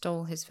came and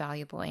stole his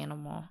valuable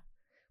animal.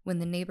 When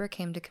the neighbor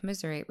came to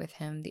commiserate with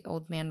him, the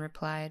old man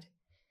replied,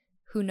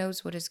 "Who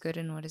knows what is good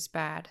and what is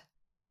bad?"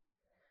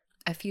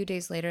 A few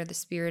days later, the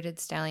spirited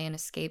stallion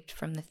escaped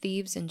from the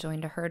thieves and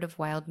joined a herd of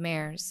wild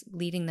mares,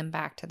 leading them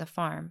back to the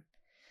farm.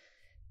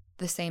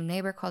 The same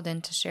neighbor called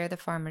in to share the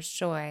farmer's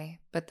joy,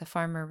 but the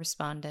farmer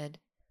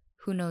responded,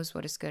 "Who knows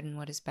what is good and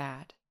what is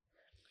bad?"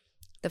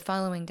 The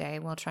following day,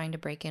 while trying to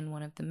break in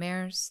one of the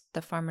mares,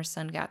 the farmer's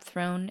son got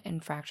thrown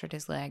and fractured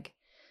his leg.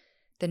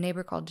 The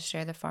neighbor called to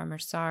share the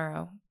farmer's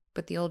sorrow,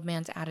 but the old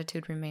man's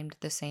attitude remained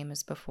the same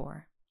as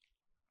before.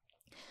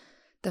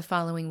 The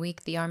following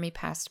week, the army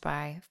passed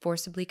by,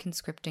 forcibly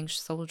conscripting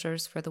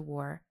soldiers for the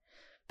war,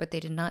 but they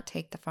did not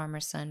take the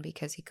farmer's son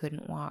because he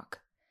couldn't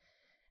walk.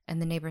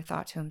 And the neighbor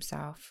thought to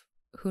himself,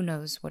 "Who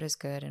knows what is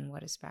good and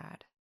what is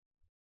bad?"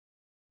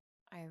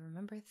 I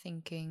remember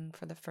thinking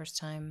for the first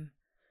time,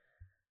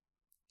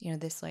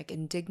 this like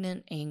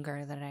indignant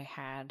anger that I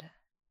had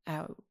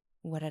at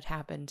what had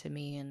happened to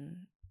me,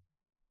 and,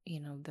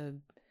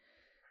 the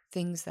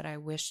things that I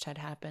wished had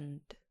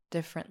happened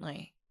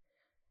differently.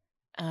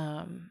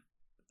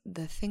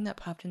 The thing that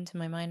popped into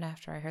my mind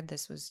after I heard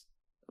this was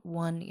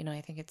one,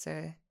 I think it's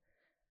a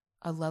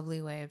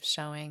lovely way of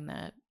showing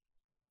that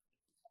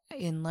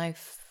in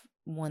life,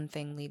 one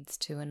thing leads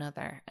to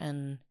another,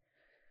 and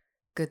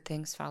good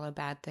things follow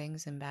bad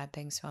things, and bad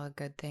things follow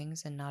good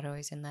things, and not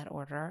always in that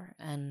order.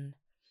 And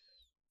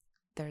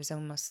there's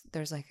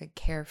like a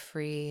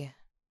carefree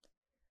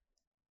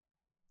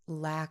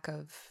lack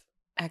of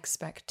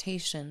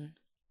expectation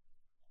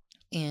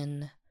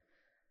in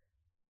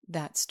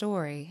that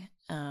story,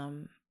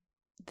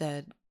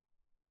 that,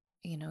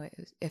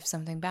 if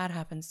something bad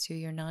happens to you,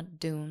 you're not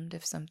doomed.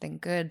 If something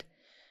good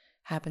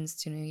happens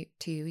to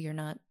you, you're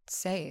not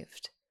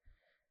saved.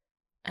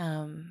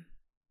 And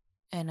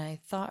I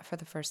thought for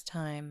the first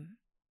time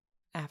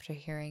after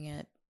hearing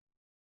it,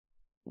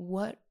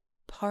 what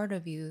part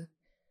of you,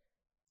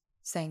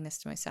 saying this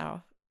to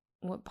myself,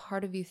 what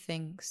part of you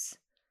thinks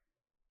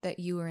that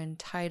you are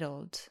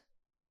entitled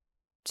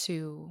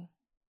to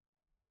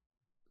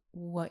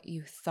what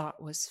you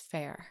thought was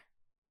fair?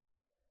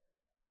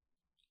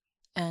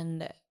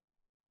 And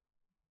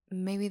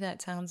maybe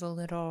that sounds a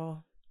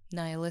little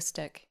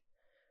nihilistic,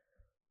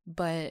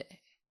 but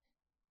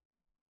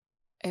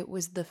it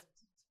was the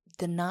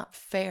not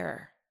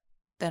fair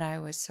that I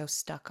was so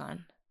stuck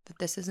on. That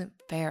this isn't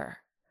fair.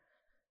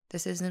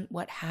 This isn't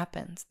what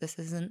happens. This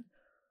isn't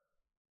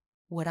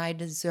what I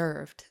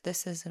deserved.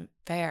 This isn't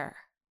fair.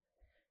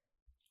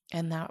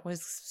 And that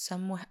was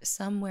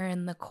somewhere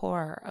in the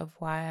core of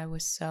why I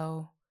was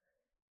so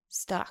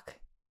stuck.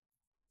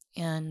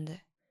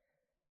 And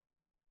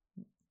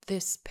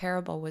this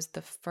parable was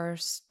the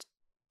first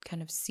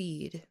kind of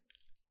seed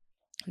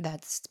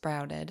that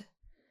sprouted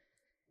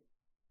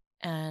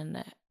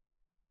and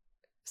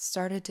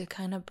started to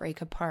kind of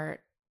break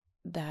apart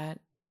that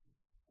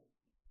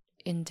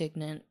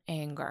indignant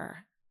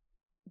anger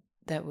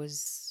that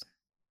was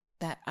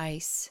that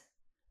ice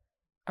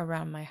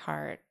around my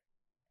heart.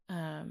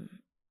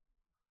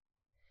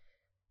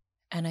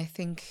 And I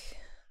think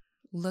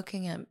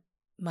looking at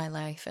my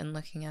life and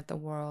looking at the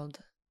world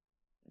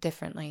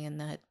differently, in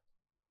that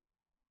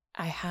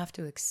I have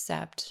to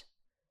accept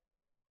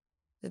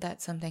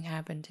that something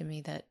happened to me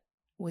that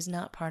was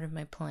not part of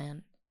my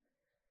plan.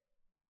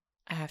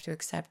 I have to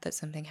accept that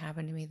something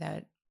happened to me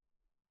that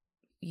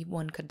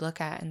one could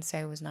look at and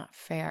say was not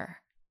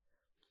fair.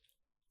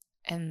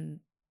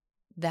 And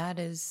that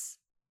is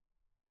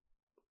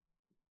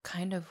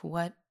kind of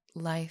what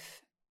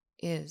life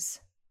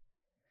is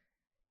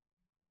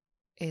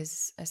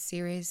a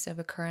series of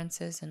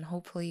occurrences, and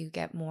hopefully you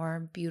get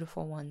more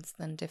beautiful ones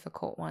than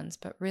difficult ones.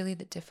 But really,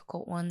 the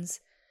difficult ones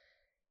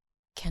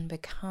can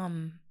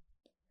become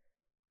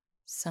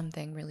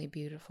something really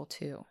beautiful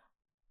too.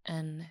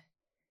 And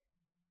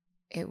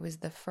it was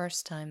the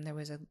first time there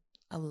was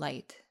a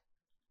light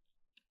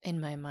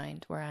in my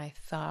mind where I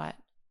thought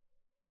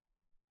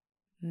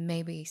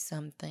maybe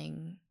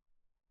something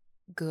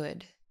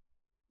good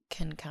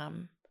can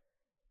come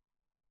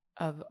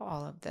of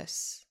all of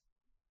this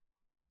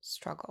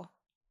struggle.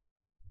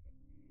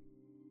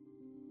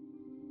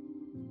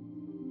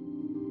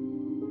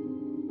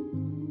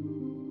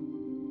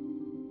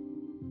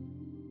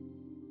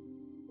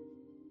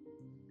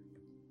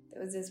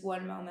 There was this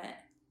one moment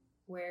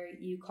where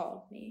you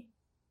called me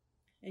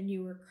and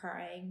you were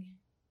crying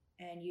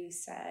and you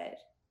said,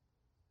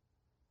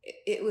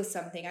 it was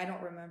something, I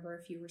don't remember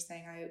if you were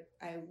saying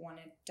I want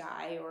to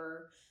die,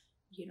 or,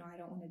 I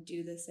don't want to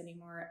do this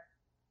anymore.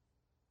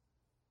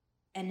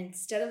 And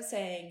instead of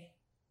saying,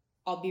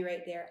 I'll be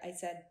right there, I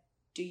said,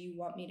 do you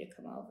want me to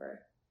come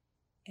over?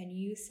 And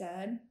you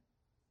said,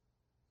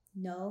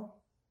 no,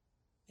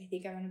 I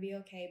think I'm going to be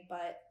okay,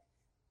 but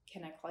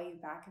can I call you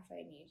back if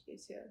I need you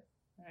to?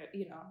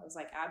 I was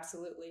like,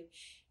 absolutely.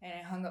 And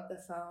I hung up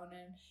the phone,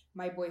 and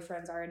my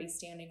boyfriend's already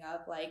standing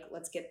up, like,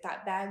 let's get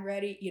that bag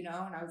ready, and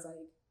I was like,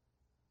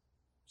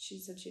 she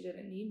said she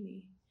didn't need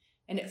me.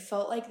 And it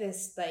felt like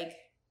this, like,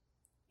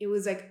 it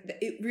was like,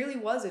 it really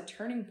was a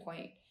turning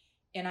point.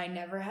 And I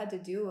never had to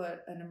do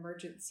an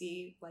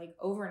emergency, like,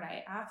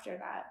 overnight after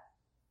that.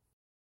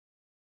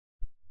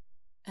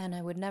 And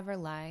I would never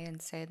lie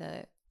and say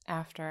that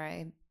after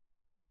I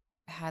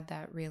had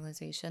that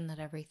realization that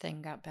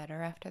everything got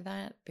better after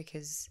that,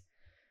 because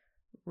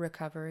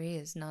recovery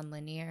is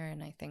nonlinear.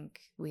 And I think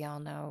we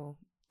all know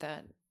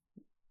that,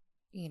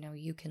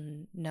 you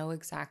can know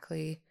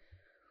exactly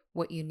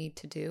what you need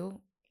to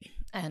do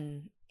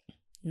and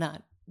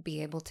not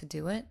be able to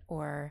do it,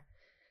 or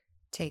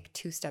take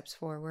 2 steps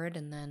forward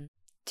and then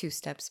 2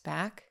 steps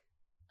back.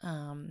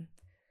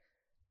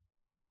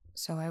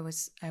 So I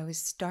was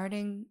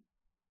starting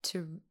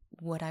to,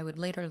 what I would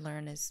later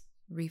learn is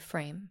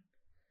reframe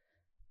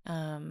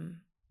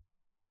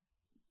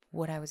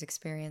what I was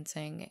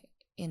experiencing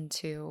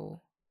into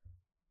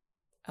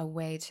a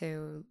way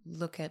to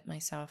look at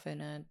myself in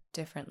a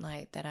different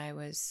light, that I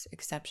was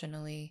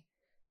exceptionally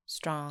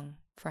strong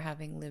for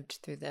having lived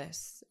through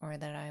this, or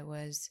that I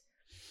was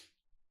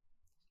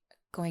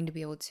going to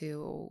be able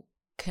to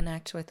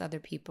connect with other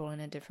people in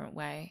a different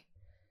way,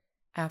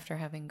 after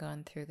having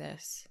gone through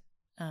this.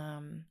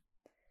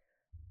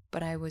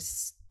 But I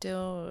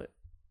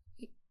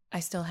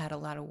still had a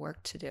lot of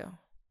work to do.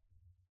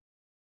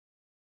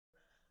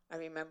 I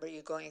remember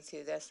you going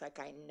through this, like,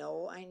 I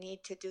know I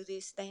need to do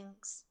these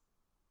things,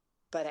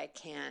 but I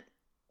can't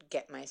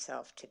get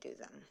myself to do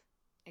them.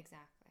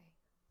 Exactly.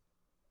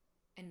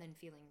 And then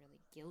feeling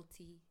really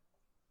guilty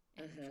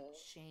and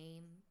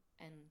shame.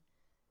 And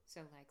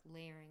so, like,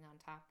 layering on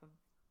top of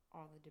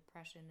all the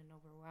depression and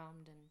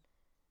overwhelmed, and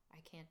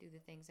I can't do the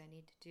things I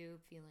need to do,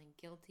 feeling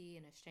guilty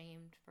and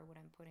ashamed for what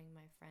I'm putting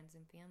my friends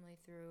and family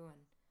through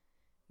and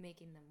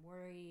making them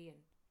worry. And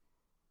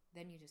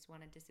then you just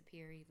want to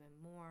disappear even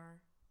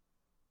more.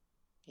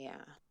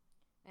 Yeah.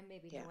 And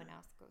maybe no one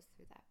else goes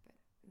through that, but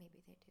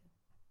maybe they do.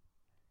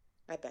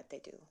 I bet they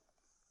do.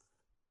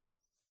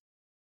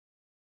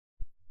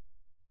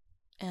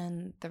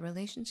 And the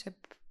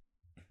relationship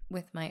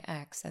with my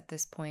ex at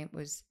this point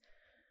was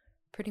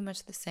pretty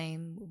much the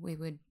same. We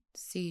would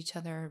see each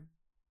other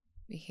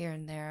here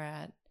and there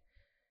at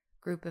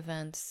group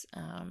events.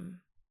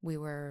 We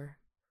were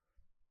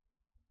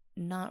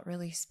not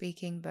really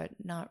speaking, but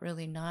not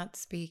really not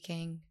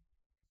speaking.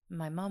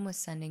 My mom was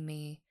sending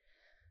me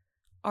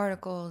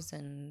articles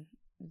and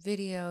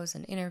videos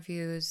and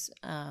interviews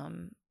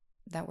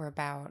that were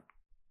about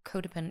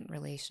codependent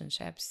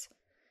relationships.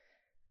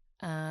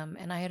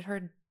 And I had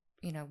heard,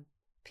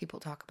 people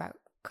talk about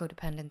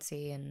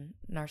codependency and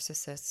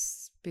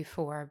narcissists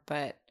before,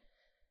 but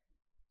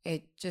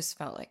it just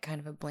felt like kind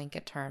of a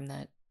blanket term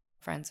that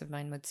friends of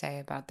mine would say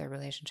about their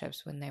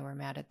relationships when they were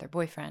mad at their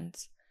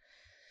boyfriends.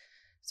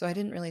 So I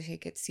didn't really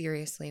take it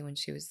seriously when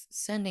she was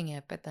sending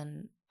it, but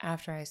then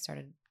after I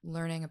started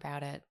learning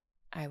about it,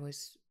 I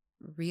was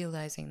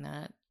realizing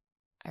that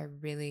I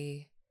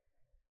really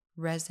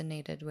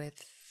resonated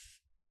with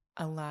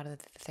a lot of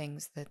the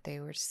things that they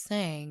were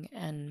saying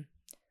and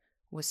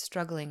was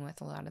struggling with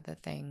a lot of the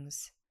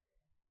things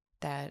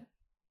that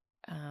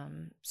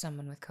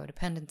someone with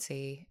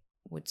codependency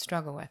would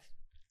struggle with.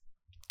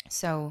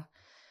 So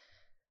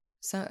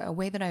a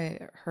way that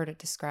I heard it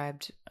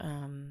described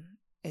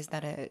is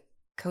that a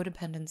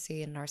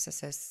codependency and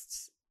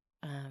narcissists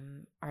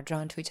are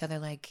drawn to each other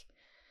like,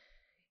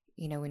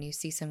 when you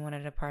see someone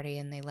at a party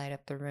and they light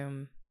up the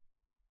room,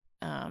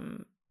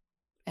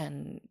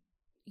 and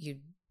you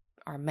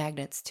are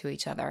magnets to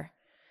each other.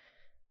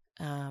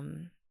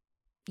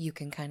 You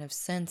can kind of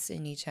sense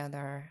in each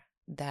other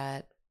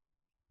that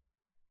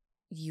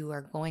you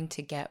are going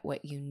to get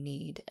what you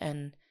need.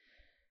 And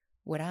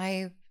what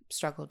I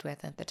struggled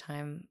with at the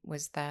time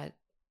was that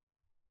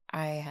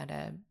I had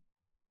a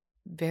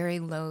very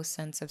low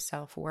sense of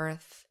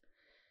self-worth.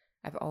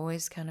 I've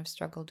always kind of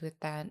struggled with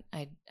that.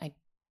 I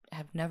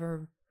have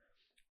never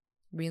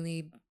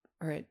really,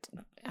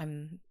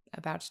 I'm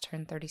about to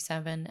turn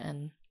 37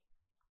 and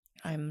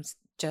I'm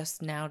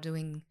just now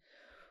doing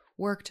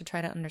work to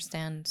try to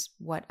understand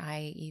what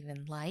I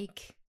even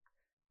like.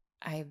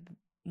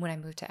 When I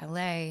moved to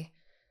LA,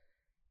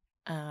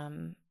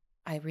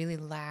 I really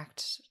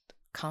lacked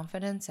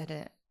confidence.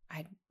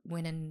 I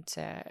went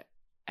into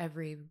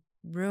every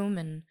room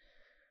and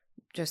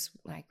just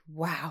like,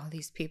 wow,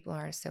 these people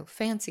are so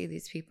fancy.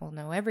 These people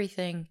know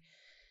everything.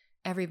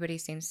 Everybody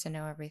seems to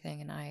know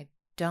everything and I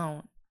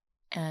don't.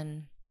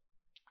 And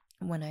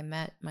when I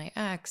met my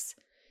ex,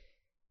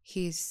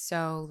 he's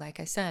so, like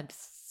I said,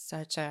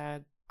 such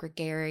a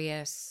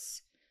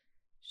gregarious,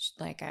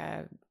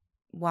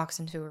 walks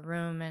into a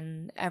room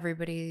and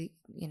everybody,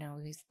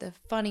 he's the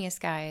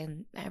funniest guy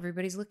and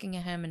everybody's looking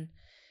at him. And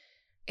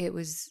it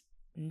was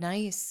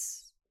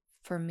nice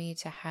for me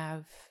to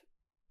have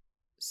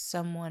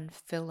someone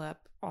fill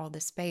up all the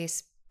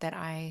space that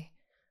I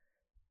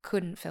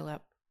couldn't fill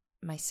up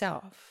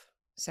myself.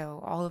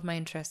 So all of my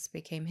interests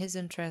became his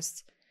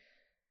interests.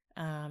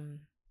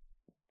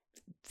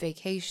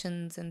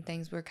 Vacations and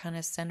things were kind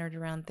of centered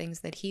around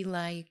things that he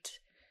liked.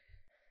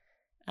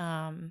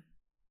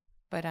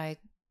 But I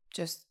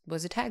just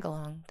was a tag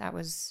along.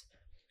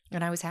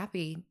 And I was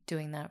happy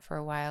doing that for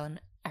a while. And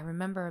I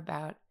remember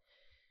about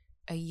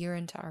a year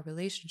into our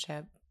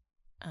relationship,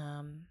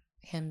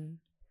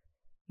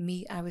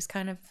 this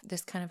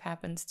kind of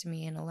happens to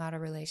me in a lot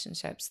of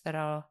relationships, that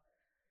I'll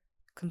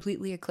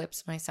completely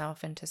eclipse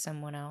myself into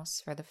someone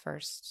else for the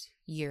first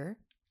year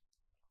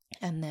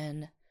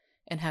and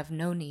have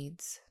no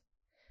needs.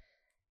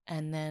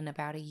 And then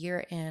about a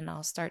year in,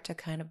 I'll start to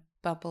kind of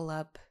bubble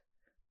up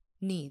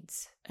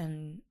needs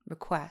and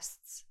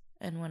requests.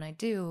 And when I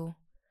do,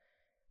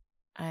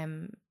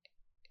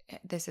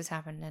 this has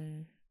happened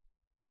in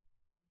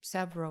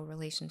several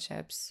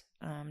relationships,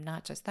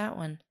 not just that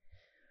one.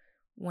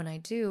 When I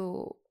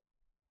do,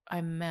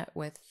 I'm met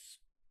with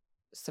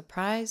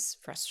surprise,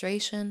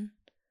 frustration.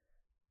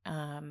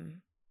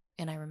 And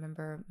I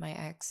remember my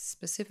ex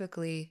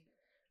specifically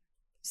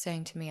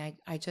saying to me,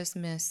 I just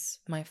miss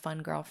my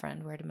fun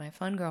girlfriend. Where did my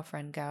fun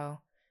girlfriend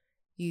go?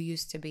 You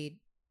used to be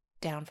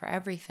down for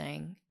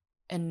everything.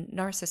 And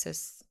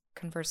narcissists,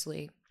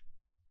 conversely,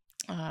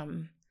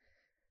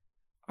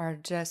 are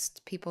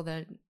just people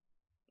that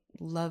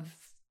love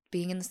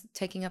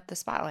taking up the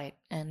spotlight,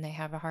 and they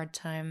have a hard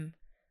time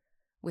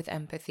with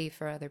empathy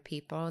for other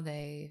people.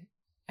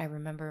 I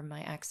remember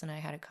my ex and I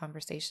had a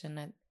conversation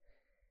at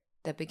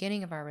the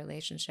beginning of our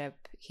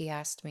relationship. He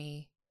asked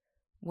me,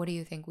 "What do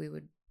you think we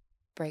would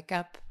break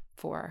up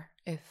for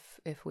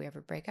if we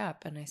ever break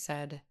up?" And I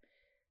said,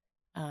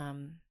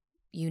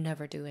 "You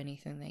never do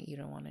anything that you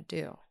don't want to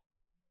do."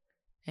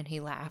 And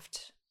he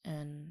laughed,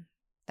 and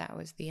that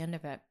was the end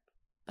of it.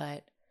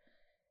 But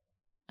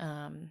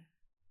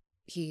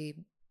he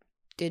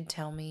did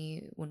tell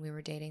me when we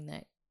were dating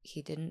that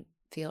he didn't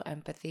feel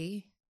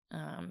empathy,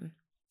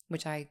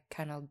 which I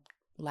kind of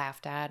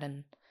laughed at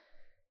and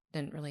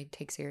didn't really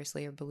take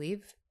seriously or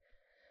believe.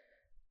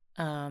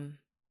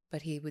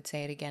 But he would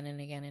say it again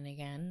and again and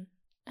again.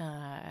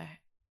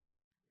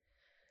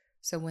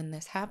 So when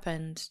this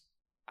happened,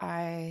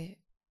 I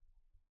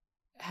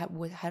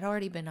had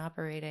already been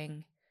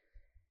operating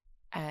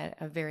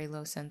at a very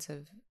low sense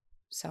of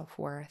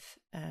self-worth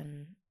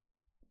and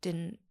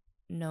didn't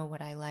know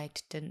what I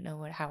liked, didn't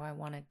know how I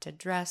wanted to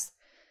dress,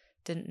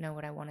 didn't know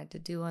what I wanted to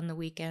do on the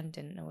weekend,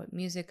 didn't know what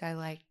music I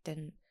liked,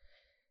 didn't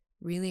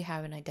really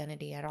have an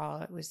identity at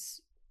all. It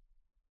was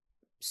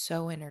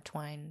so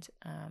intertwined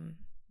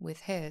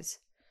with his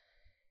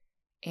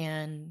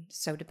and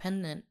so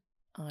dependent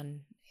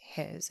on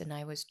his. And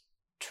I was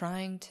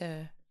trying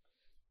to,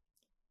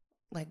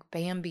 like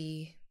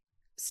Bambi,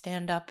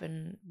 stand up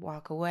and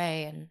walk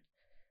away and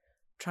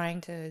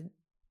trying to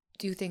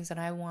do things that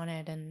I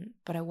wanted,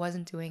 but I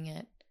wasn't doing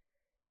it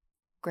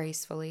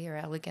gracefully or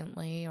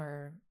elegantly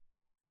or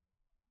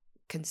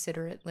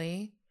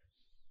considerately,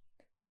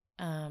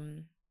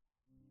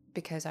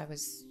 because I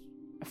was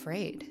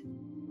afraid.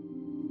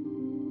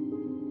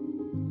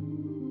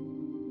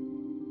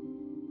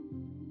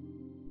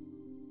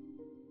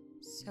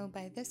 So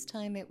by this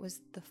time it was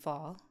the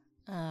fall,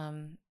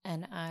 and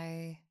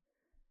I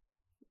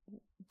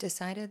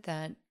decided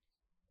that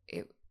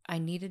I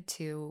needed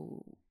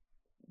to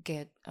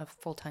get a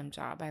full-time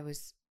job. I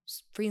was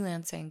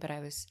freelancing, but I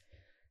was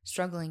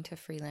struggling to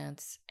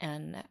freelance,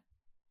 and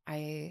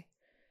I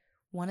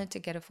wanted to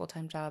get a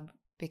full-time job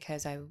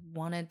because I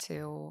wanted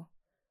to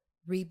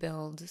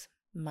rebuild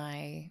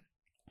my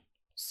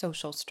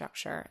social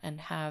structure and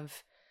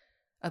have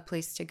a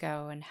place to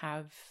go and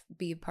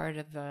be a part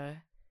of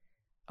a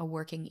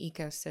working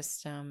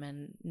ecosystem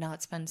and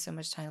not spend so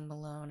much time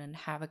alone and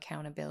have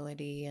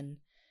accountability and,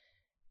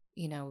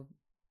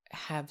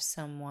 have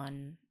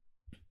someone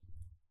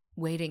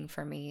waiting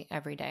for me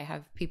every day,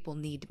 have people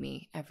need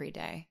me every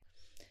day.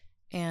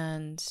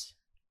 And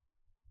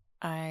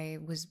I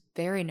was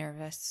very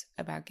nervous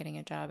about getting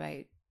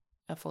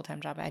a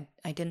full-time job.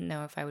 I didn't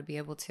know if I would be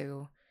able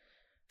to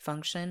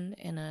function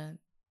in a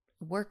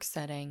work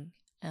setting.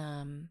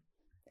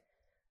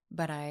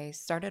 But I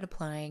started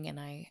applying and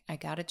I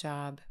got a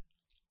job.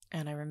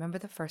 And I remember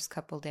the first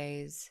couple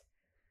days,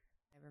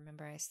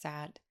 I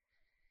sat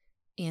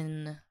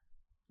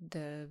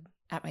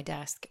at my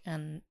desk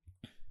and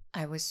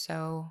I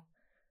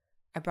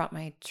brought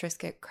my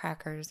Triscuit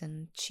crackers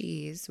and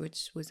cheese,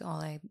 which was all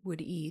I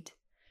would eat,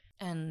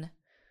 and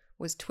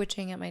was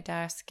twitching at my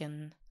desk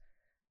and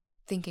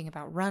thinking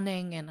about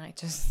running. And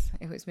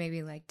it was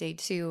maybe like day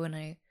 2 and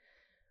I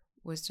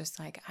was just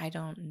like, I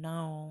don't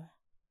know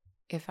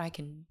if I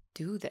can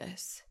do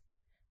this.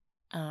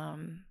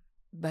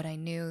 But I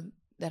knew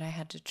that I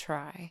had to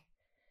try,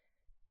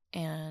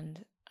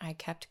 and I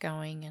kept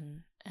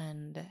going,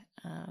 and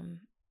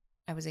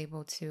I was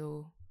able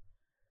to,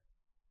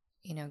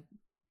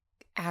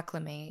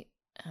 acclimate.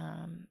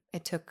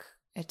 It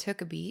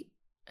took a beat.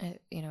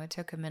 It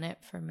took a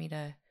minute for me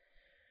to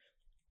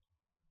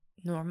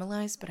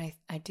normalize, but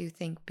I do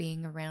think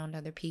being around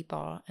other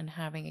people and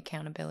having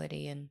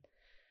accountability and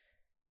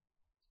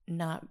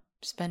not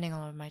spending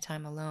all of my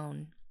time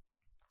alone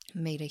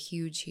made a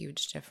huge,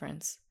 huge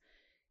difference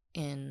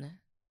in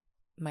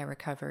my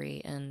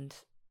recovery. And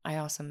I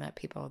also met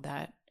people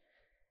that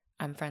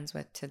I'm friends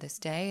with to this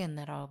day and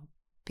that I'll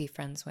be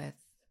friends with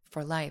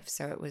for life.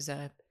 So it was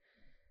a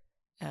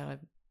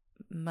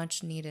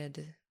much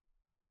needed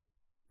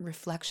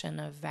reflection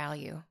of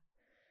value,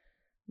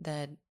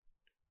 that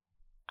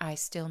I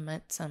still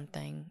meant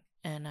something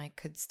and I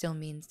could still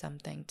mean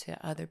something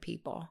to other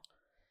people,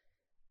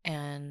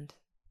 and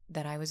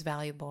that I was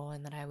valuable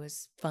and that I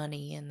was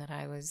funny and that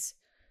I was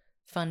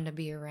fun to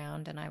be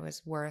around and I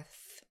was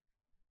worth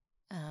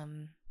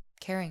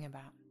caring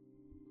about.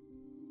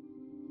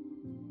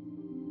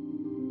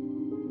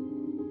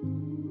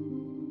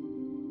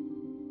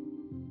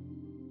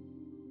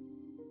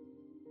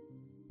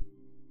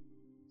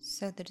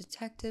 So the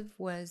detective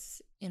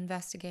was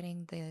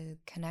investigating the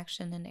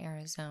connection in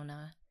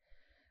Arizona,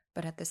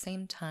 but at the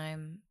same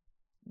time,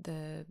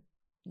 the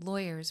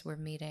lawyers were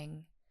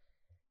meeting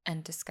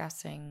and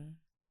discussing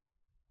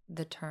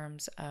the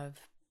terms of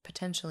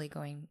potentially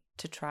going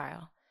to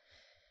trial.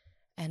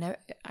 And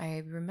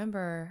I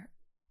remember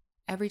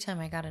every time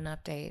I got an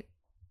update,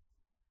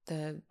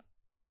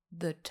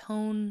 the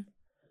tone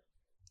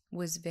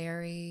was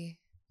very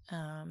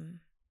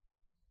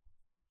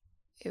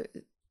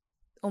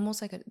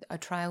almost like a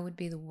trial would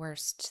be the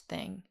worst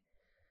thing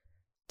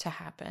to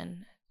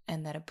happen,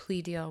 and that a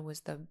plea deal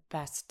was the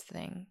best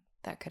thing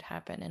that could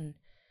happen. And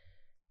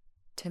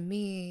to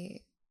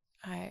me,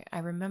 I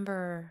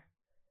remember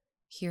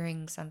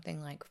hearing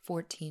something like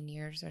 14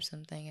 years or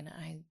something, and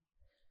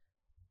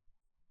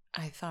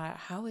I thought,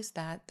 how is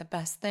that the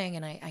best thing?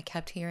 And I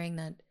kept hearing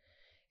that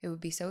it would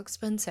be so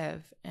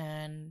expensive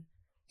and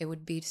it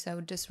would be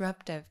so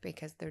disruptive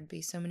because there'd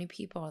be so many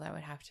people that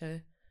would have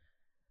to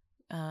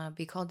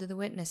be called to the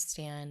witness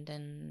stand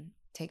and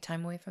take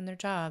time away from their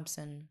jobs.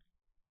 And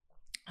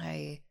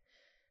they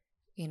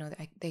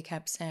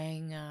kept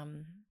saying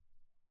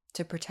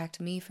to protect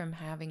me from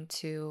having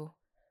to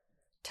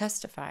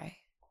testify.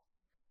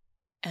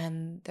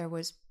 And there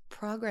was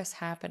progress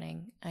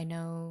happening. I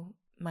know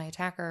my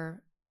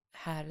attacker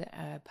had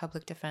a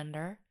public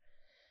defender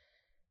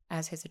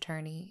as his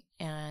attorney,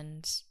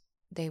 and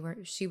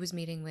she was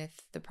meeting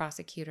with the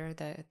prosecutor,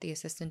 the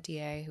assistant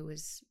DA who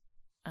was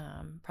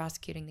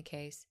prosecuting the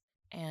case.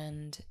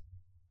 And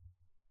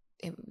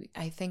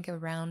I think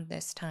around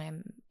this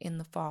time in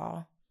the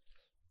fall,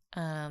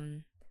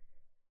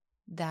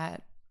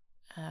 that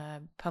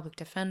public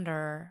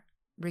defender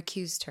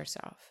recused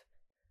herself.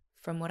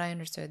 From what I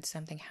understood,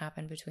 something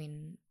happened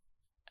between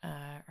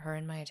her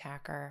and my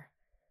attacker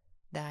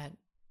that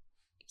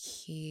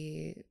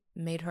he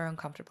made her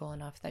uncomfortable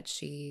enough that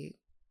she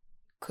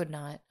could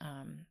not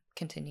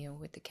continue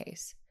with the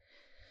case.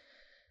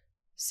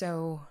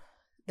 So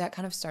that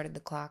kind of started the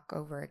clock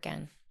over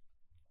again.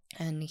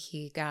 And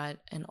he got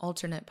an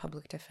alternate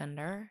public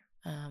defender,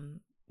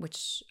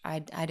 which I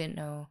didn't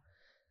know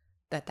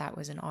that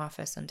was an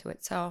office unto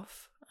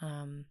itself.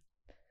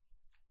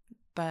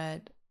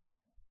 But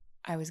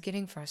I was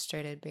getting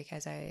frustrated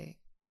because I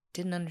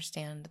didn't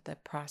understand the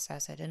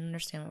process. I didn't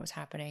understand what was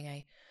happening.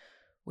 I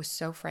was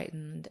so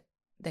frightened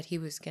that he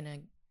was going to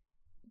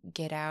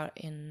get out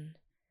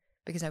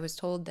because I was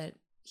told that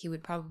he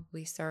would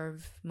probably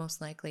serve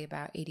most likely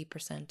about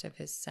 80% of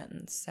his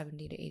sentence,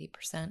 70 to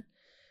 80%.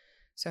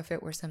 So if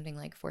it were something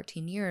like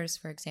 14 years,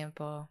 for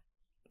example,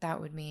 that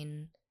would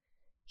mean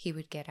he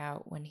would get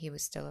out when he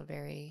was still a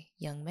very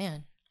young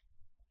man.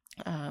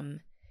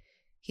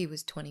 He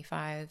was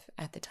 25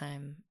 at the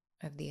time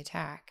of the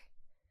attack.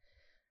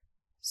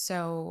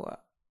 So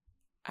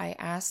I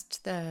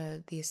asked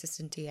the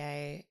assistant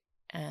DA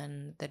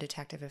and the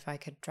detective if I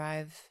could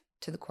drive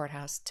to the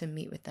courthouse to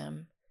meet with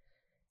them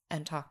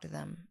and talk to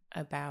them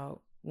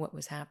about what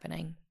was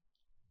happening.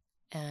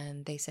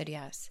 And they said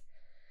yes.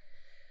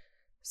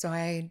 So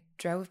I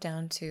drove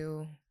down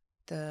to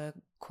the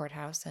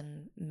courthouse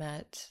and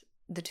met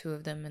the two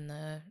of them in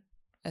the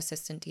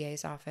assistant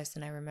DA's office.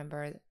 And I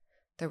remember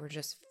there were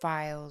just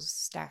files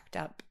stacked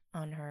up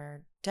on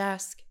her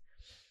desk,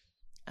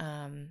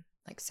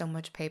 like so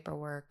much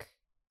paperwork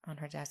on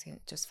her desk,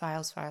 just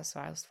files.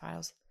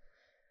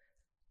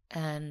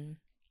 And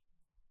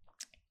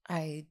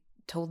I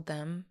told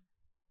them,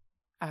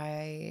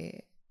 I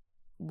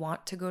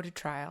want to go to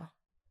trial,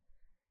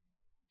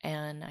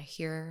 and I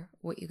hear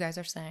what you guys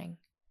are saying,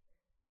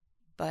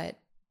 but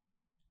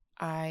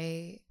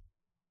I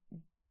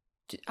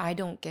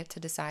don't get to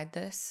decide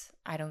this.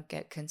 I don't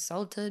get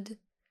consulted.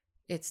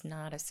 It's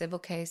not a civil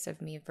case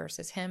of me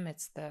versus him.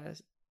 It's the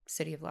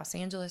city of Los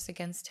Angeles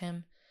against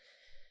him.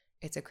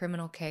 It's a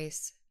criminal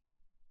case.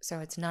 So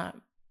it's not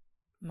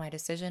my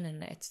decision,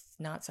 and it's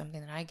not something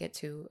that I get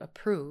to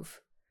approve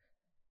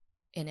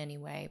in any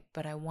way.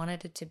 But I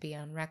wanted it to be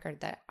on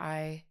record that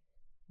I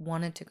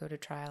wanted to go to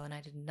trial and I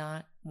did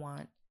not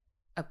want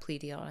a plea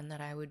deal, and that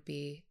I would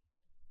be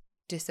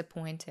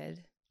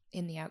disappointed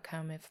in the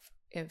outcome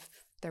if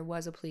there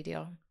was a plea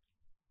deal.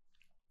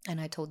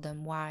 And I told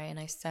them why, and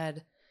I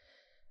said,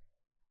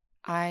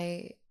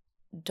 I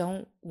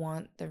don't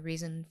want the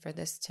reason for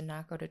this to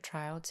not go to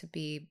trial to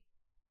be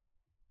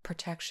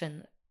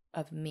protection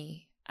of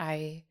me.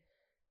 I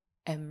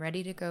am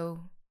ready to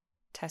go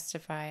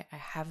testify. I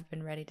have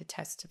been ready to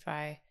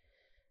testify.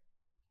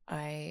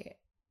 I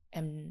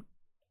am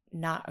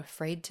not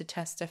afraid to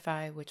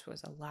testify, which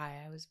was a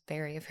lie. I was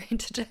very afraid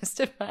to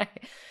testify.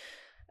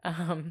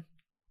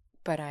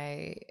 But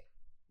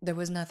there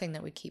was nothing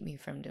that would keep me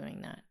from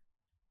doing that.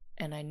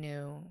 And I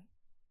knew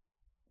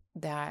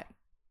that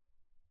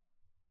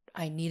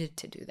I needed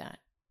to do that.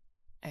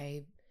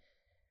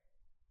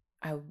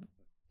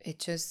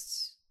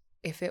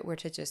 If it were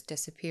to just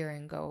disappear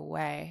and go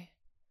away,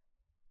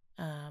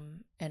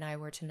 and I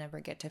were to never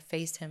get to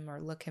face him or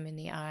look him in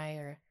the eye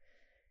or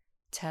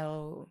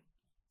tell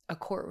a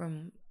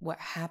courtroom what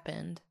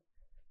happened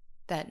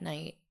that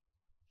night,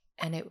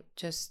 and it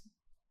just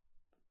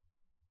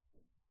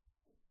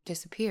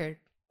disappeared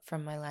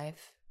from my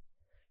life,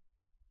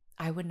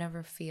 I would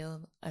never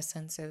feel a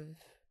sense of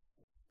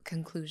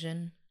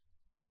conclusion.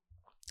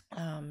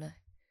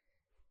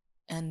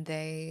 And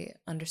they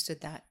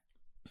understood that,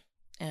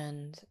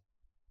 and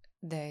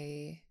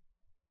they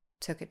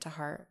took it to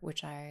heart,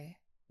 which I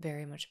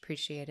very much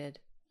appreciated.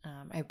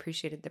 I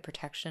appreciated the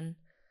protection,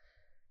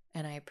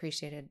 and I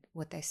appreciated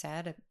what they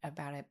said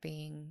about it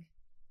being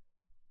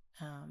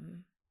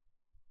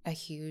a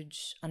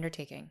huge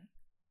undertaking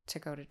to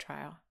go to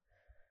trial,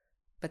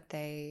 but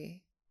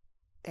they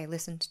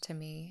listened to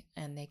me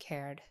and they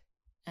cared,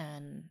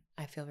 and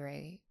I feel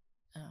very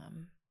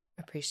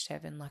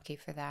appreciative and lucky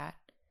for that,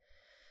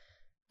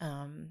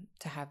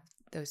 to have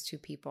those two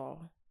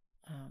people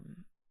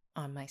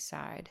on my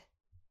side.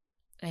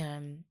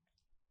 And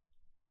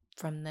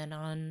from then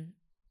on,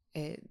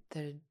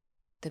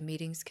 the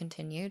meetings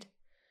continued,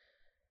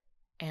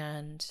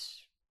 and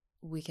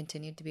we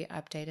continued to be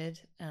updated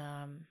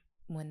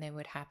when they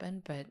would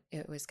happen, but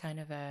it was kind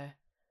of a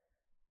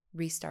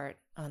restart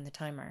on the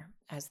timer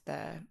as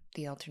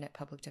the alternate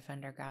public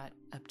defender got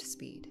up to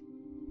speed.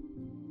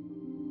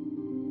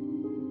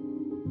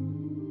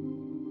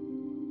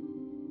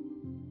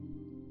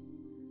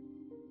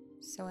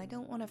 So I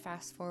don't want to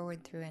fast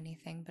forward through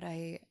anything, but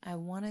I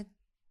want to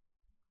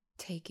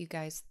take you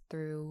guys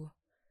through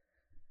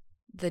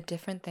the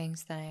different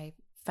things that I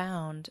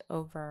found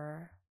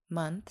over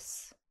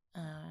months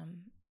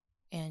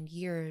and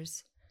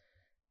years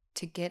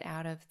to get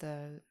out of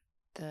the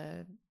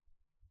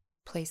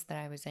place that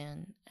I was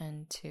in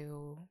and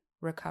to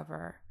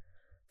recover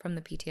from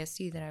the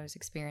PTSD that I was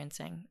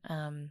experiencing.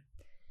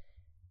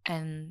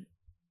 And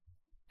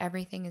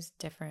everything is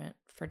different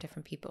for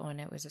different people,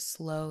 and it was a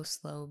slow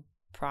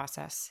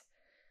process.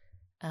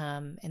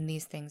 And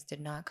these things did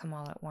not come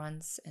all at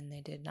once, and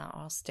they did not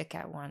all stick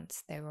at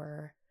once. They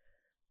were,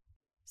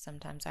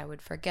 sometimes I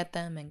would forget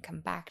them and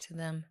come back to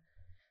them.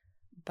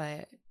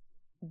 But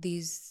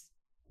these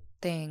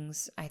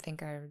things, I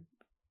think, are,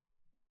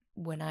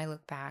 when I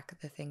look back,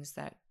 the things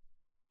that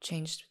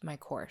changed my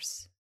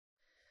course.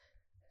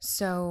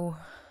 So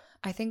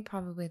I think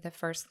probably the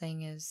first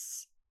thing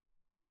is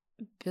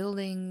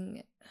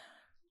building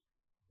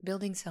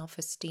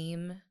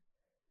self-esteem,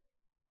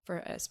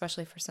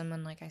 especially for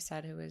someone, like I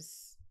said, who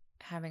was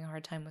having a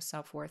hard time with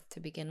self-worth to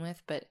begin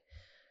with, but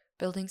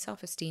building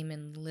self-esteem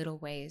in little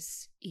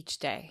ways each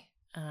day,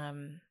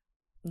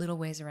 little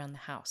ways around the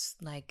house,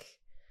 like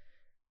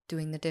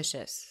doing the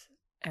dishes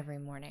every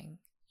morning,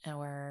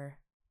 or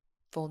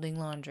folding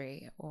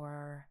laundry,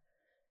 or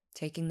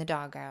taking the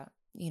dog out,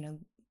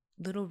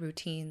 little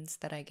routines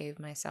that I gave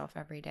myself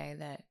every day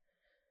that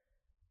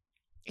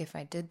if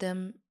I did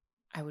them,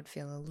 I would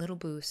feel a little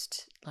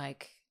boost,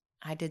 like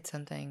I did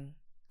something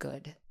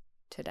good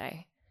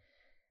today.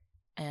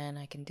 And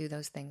I can do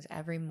those things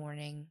every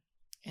morning.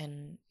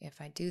 And if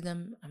I do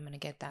them, I'm going to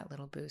get that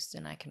little boost,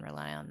 and I can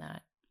rely on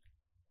that.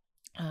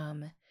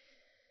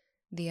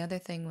 The other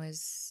thing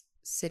was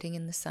sitting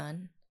in the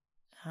sun.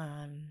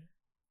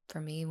 For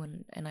me,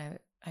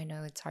 I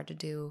know it's hard to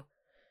do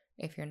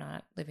if you're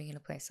not living in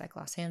a place like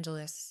Los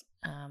Angeles,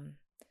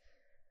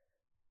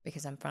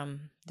 because I'm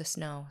from the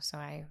snow, so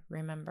I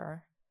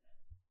remember.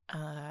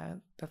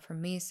 But for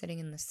me, sitting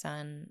in the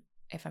sun,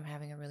 if I'm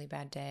having a really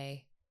bad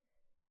day,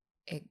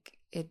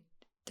 it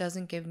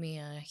doesn't give me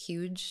a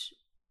huge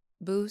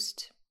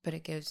boost, but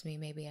it gives me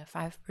maybe a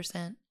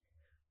 5%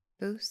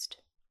 boost,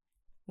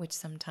 which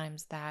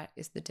sometimes that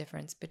is the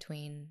difference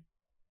between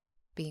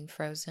being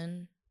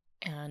frozen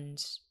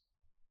and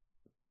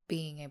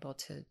being able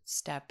to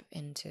step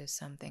into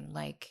something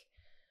like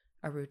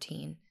a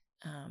routine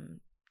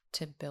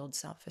to build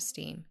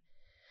self-esteem.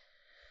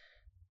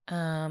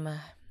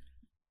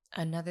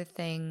 Another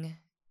thing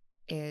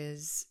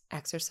is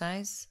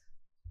exercise.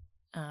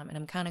 And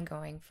I'm kind of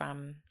going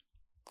from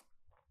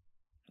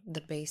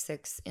the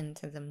basics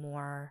into the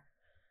more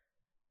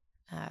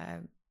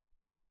kind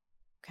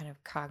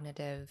of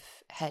cognitive,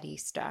 heady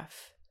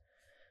stuff.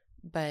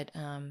 But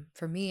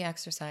for me,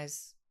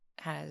 exercise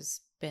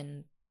has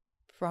been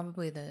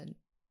probably the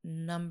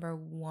number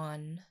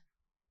one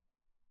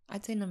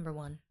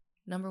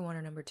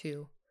or number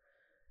two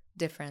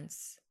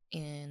difference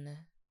in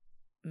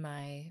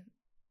my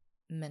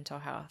mental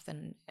health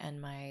and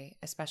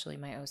especially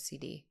my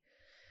OCD.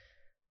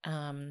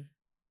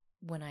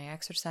 When I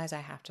exercise, I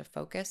have to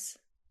focus.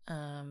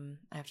 I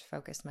have to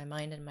focus my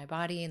mind and my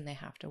body, and they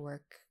have to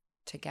work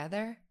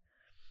together.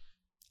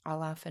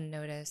 I'll often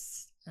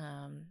notice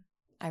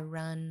I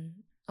run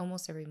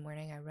almost every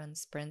morning. I run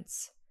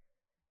sprints.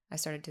 I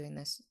started doing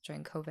this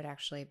during COVID,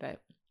 actually,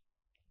 but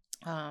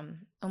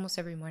almost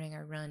every morning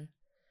I run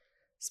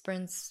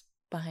sprints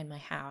behind my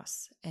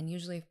house. And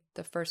usually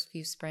the first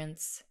few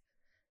sprints,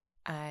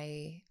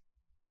 I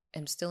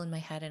am still in my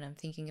head and I'm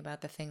thinking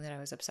about the thing that I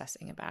was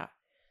obsessing about.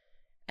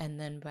 And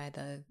then by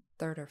the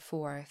third or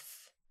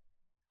fourth,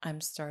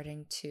 I'm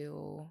starting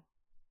to,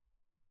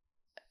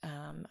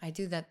 I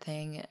do that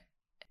thing,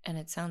 and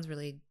it sounds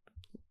really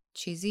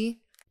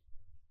cheesy.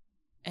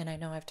 And I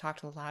know I've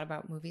talked a lot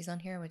about movies on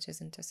here, which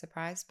isn't a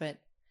surprise, but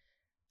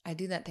I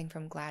do that thing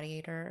from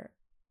Gladiator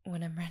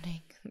when I'm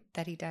running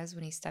that he does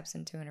when he steps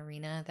into an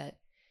arena, that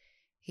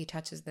he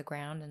touches the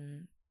ground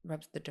and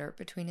rubs the dirt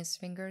between his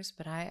fingers.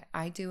 But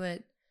I do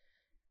it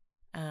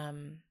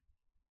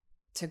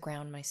to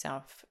ground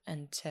myself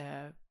and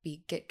to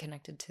get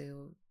connected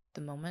to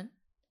the moment,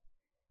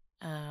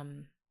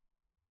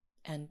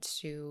 and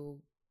to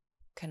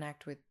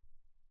connect with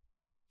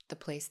the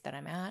place that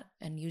I'm at.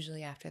 And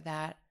usually after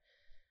that,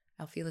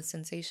 I'll feel the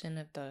sensation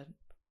of the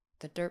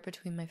dirt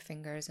between my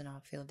fingers, and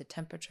I'll feel the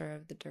temperature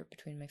of the dirt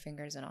between my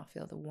fingers, and I'll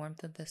feel the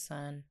warmth of the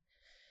sun,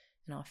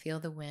 and I'll feel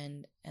the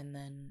wind, and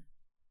then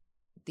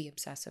the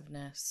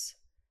obsessiveness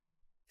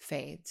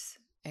fades.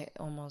 It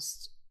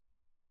almost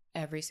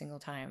every single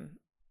time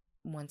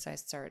once I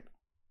start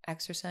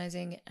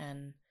exercising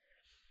and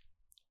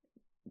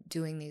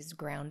doing these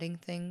grounding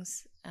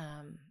things,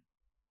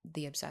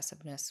 the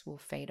obsessiveness will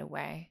fade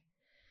away.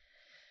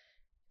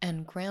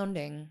 And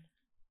grounding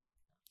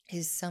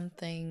is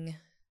something,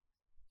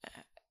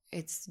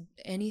 it's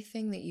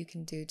anything that you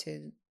can do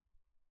to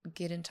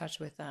get in touch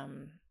with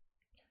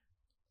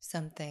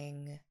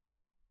something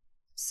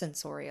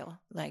sensorial,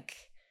 like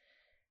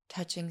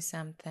touching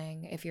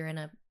something. If you're in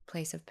a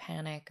place of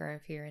panic, or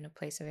if you're in a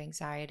place of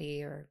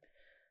anxiety or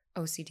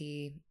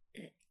OCD,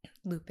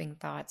 looping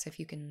thoughts, if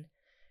you can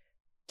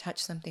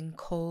touch something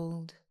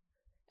cold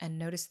and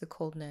notice the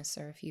coldness,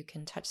 or if you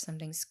can touch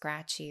something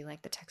scratchy,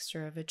 like the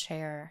texture of a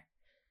chair,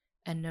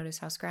 and notice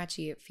how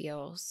scratchy it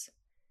feels.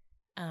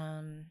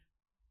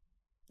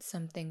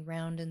 Something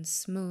round and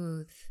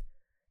smooth,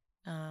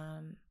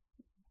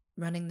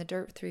 running the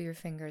dirt through your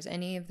fingers,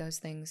 any of those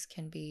things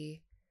can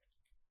be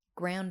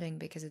grounding,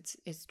 because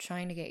it's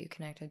trying to get you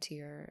connected to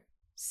your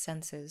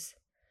senses,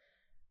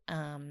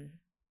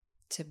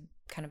 to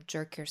kind of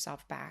jerk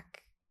yourself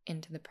back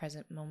into the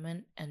present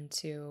moment and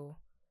to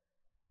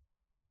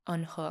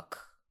unhook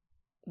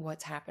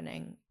what's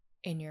happening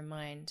in your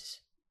mind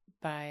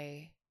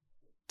by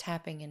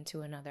tapping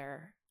into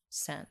another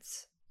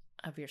sense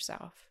of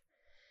yourself.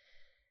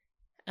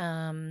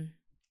 Another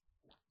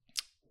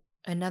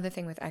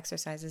thing with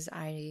exercise is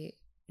I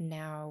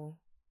now,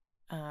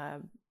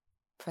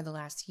 for the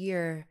last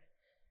year,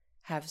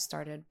 have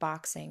started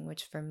boxing,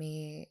 which for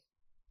me,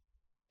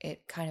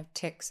 it kind of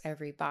ticks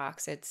every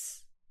box.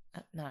 It's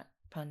not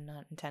pun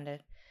not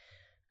intended.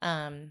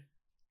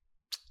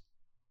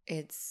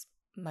 It's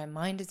my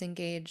mind is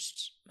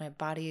engaged, my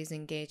body is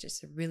engaged.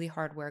 It's a really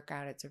hard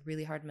workout. It's a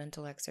really hard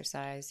mental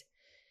exercise.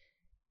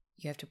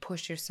 You have to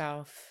push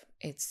yourself.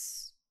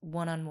 It's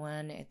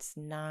one-on-one. It's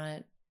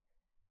not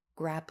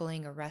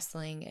grappling or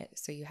wrestling.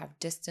 So you have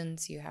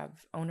distance, you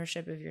have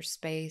ownership of your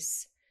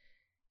space,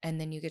 and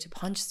then you get to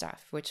punch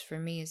stuff, which for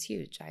me is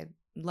huge. I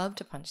love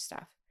to punch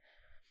stuff.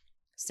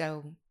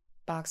 So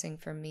boxing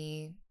for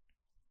me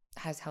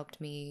has helped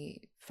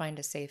me find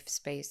a safe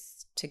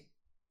space to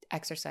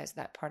exercise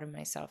that part of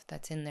myself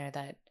that's in there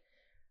that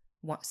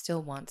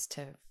still wants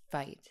to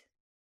fight.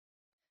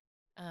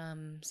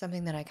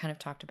 Something that I kind of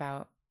talked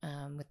about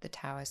with the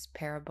Taoist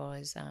parable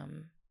is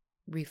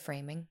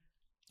reframing.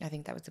 I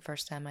think that was the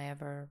first time I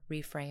ever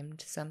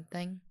reframed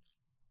something,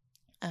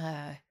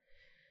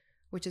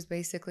 which is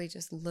basically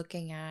just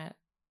looking at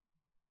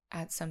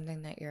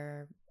something that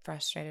you're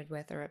frustrated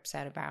with or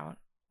upset about,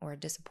 or a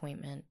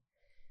disappointment,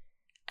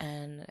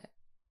 and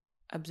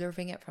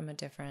observing it from a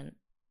different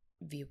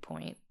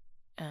viewpoint.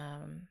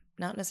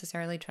 Not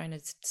necessarily trying to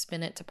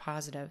spin it to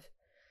positive.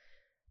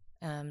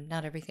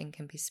 Not everything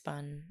can be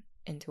spun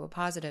into a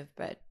positive,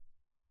 but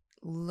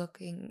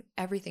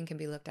everything can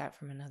be looked at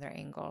from another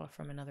angle,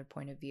 from another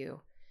point of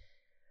view.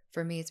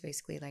 For me, it's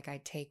basically like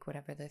I take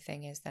whatever the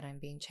thing is that I'm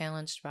being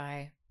challenged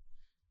by,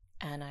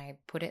 and I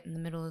put it in the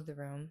middle of the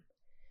room,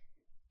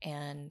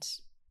 and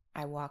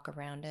I walk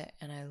around it,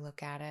 and I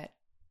look at it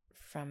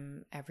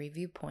from every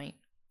viewpoint.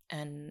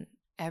 And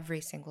every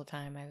single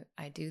time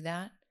I do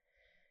that,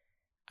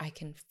 I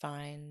can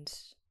find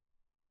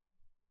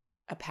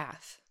a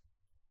path.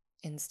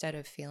 Instead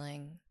of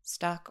feeling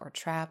stuck or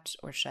trapped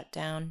or shut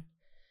down,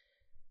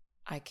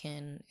 I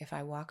can, if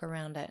I walk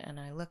around it and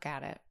I look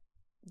at it,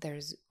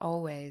 there's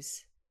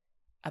always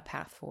a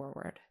path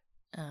forward,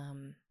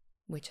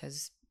 which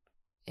has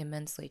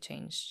immensely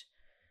changed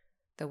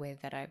the way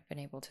that I've been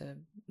able to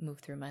move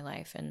through my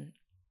life. And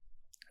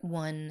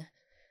one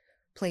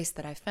place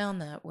that I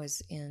found that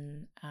was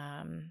in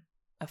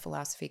a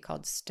philosophy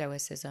called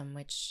Stoicism,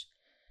 which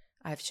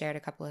I've shared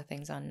a couple of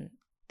things on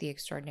the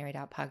Extraordinary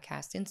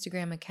Podcast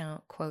Instagram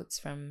account, quotes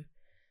from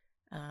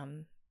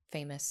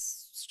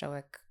famous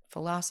Stoic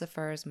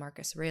philosophers.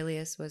 Marcus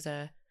Aurelius was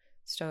a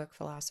Stoic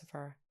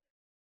philosopher.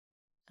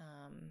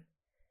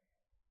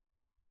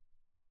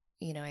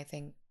 I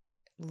think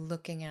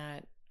looking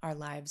at our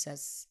lives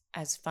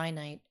as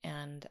finite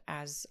and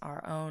as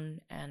our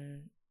own,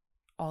 and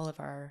all of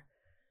our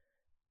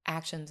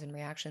actions and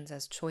reactions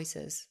as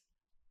choices,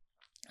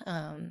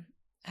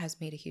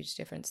 has made a huge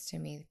difference to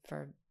me.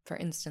 For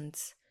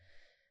instance,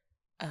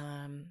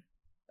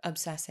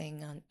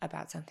 obsessing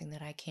about something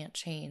that I can't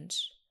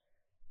change.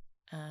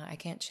 I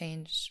can't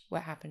change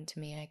what happened to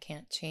me. I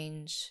can't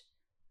change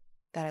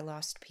that I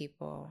lost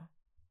people.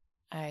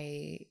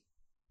 And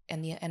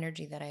the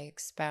energy that I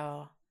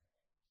expel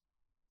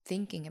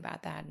thinking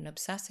about that and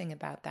obsessing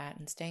about that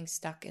and staying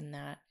stuck in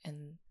that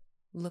and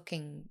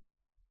looking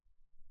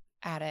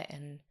at it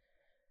and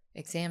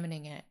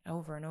examining it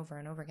over and over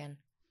and over again,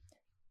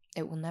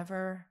 it will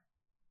never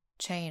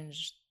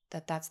change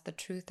that that's the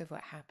truth of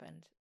what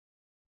happened.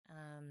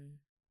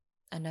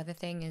 Another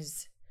thing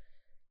is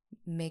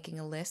making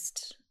a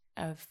list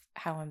of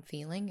how I'm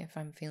feeling. If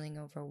I'm feeling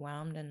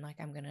overwhelmed and like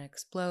I'm going to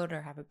explode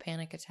or have a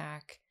panic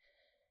attack,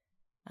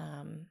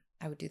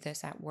 I would do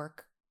this at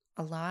work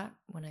a lot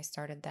when I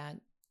started that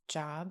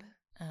job.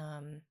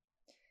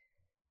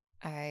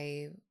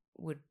 I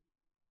would,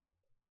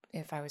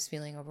 if I was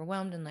feeling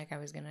overwhelmed and like I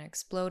was going to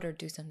explode or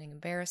do something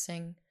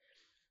embarrassing,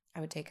 I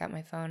would take out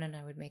my phone and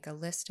I would make a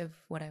list of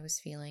what I was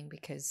feeling,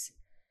 because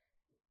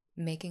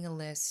making a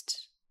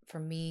list for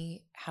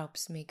me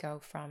helps me go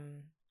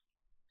from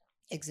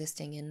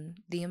existing in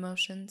the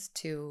emotions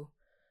to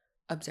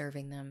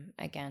observing them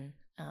again.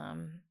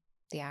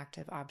 The act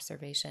of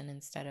observation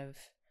instead of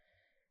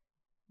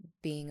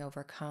being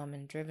overcome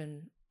and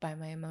driven by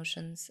my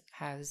emotions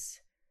has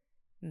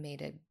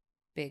made a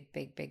big,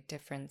 big, big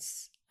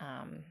difference.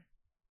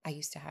 I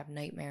used to have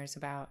nightmares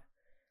about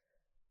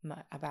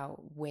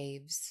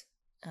waves,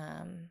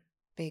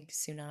 big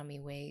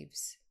tsunami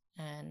waves,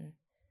 and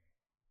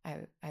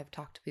I've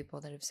talked to people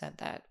that have said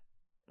that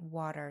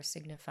water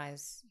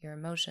signifies your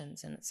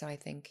emotions, and so I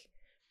think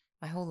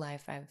my whole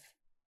life I've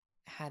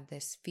had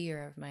this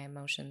fear of my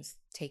emotions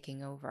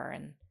taking over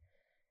and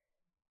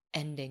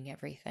ending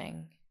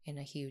everything in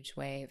a huge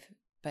wave.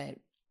 But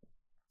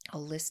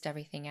I'll list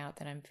everything out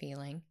that I'm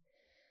feeling.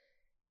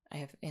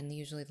 And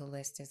usually the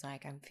list is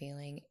like, I'm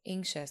feeling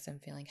anxious, I'm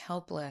feeling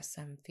helpless,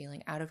 I'm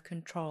feeling out of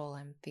control,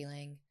 I'm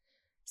feeling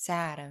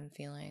sad, I'm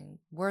feeling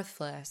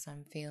worthless,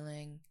 I'm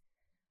feeling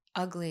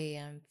ugly,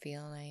 I'm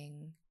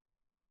feeling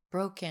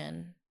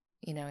broken.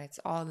 It's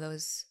all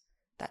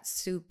that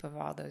soup of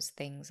all those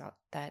things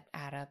that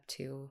add up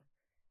to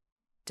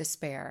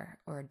despair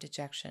or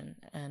dejection.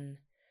 And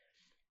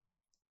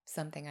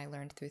something I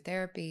learned through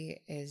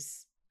therapy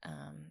is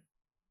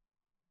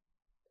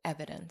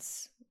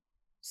evidence.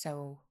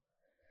 So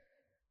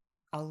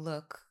I'll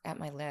look at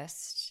my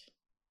list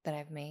that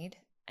I've made,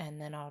 and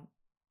then I'll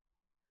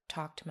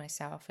talk to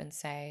myself and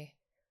say,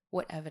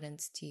 what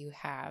evidence do you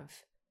have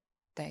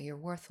that you're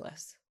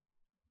worthless?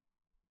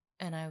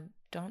 And I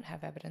don't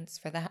have evidence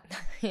for that.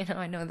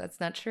 I know that's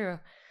not true,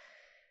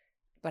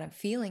 but I'm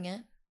feeling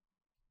it.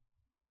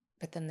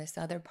 But then this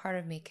other part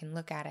of me can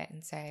look at it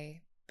and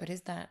say, but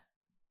is that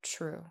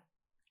true?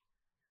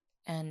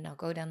 And I'll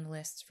go down the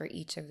list for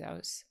each of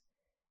those,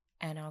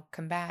 and I'll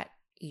combat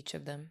each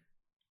of them.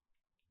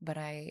 But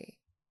I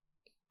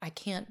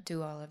can't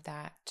do all of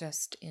that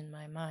just in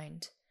my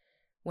mind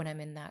when I'm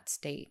in that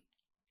state,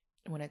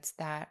 when it's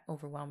that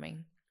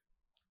overwhelming.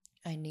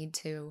 I need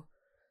to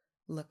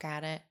look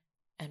at it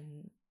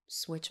and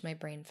switch my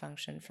brain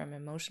function from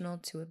emotional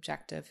to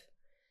objective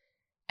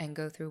and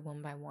go through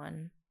one by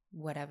one.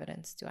 What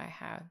evidence do I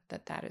have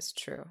that is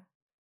true?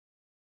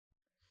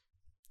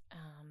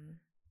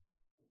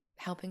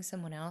 Helping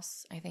someone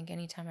else. I think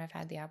anytime I've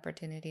had the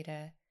opportunity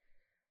to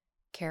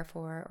care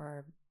for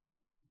or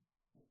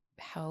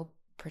help,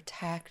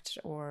 protect,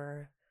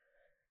 or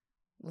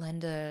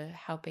lend a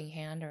helping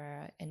hand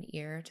or an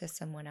ear to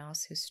someone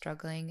else who's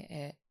struggling,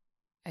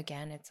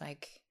 it's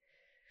like,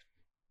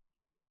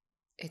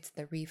 it's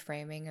the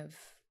reframing of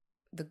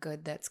the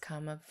good that's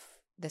come of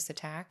this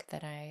attack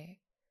that I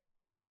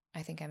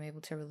think I'm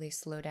able to really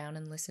slow down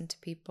and listen to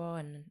people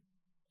and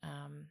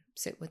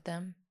sit with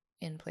them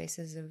in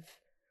places of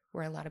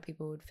where a lot of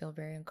people would feel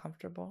very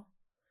uncomfortable.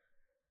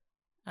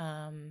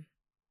 I'm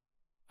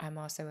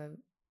also a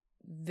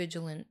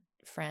vigilant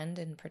friend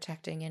in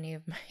protecting any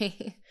of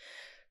my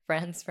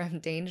friends from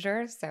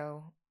danger,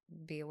 so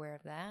be aware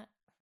of that.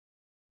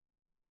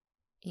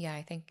 Yeah,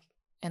 I think,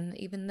 and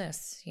even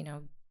this,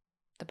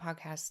 the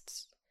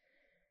podcast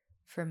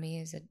for me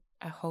is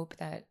a hope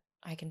that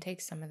I can take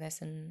some of this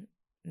and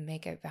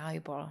make it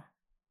valuable,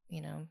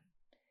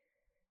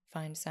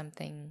 find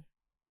something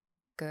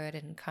good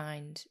and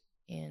kind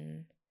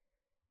in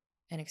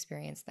an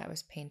experience that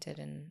was painted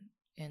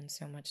in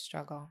so much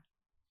struggle.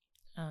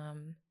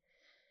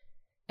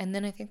 And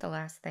then I think the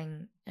last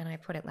thing, and I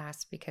put it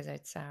last because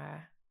it's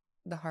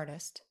the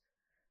hardest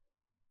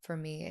for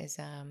me, is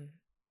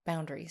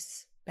boundary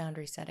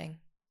setting.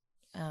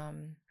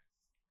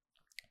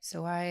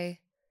 So I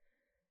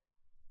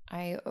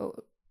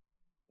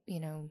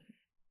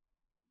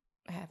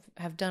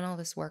have done all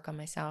this work on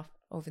myself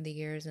over the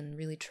years and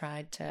really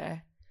tried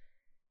to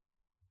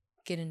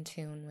get in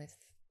tune with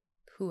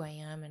who I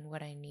am and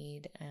what I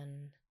need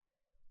and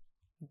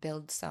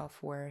build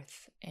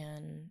self-worth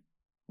and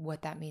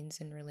what that means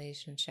in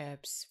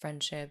relationships,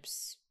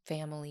 friendships,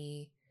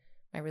 family,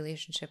 my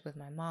relationship with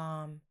my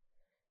mom,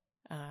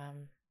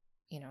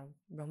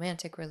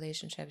 romantic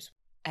relationships,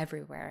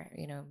 everywhere.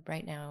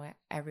 Right now,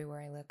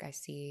 everywhere I look, I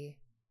see,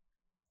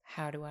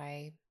 how do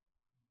I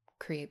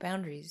create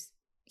boundaries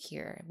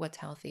here? What's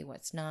healthy?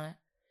 What's not?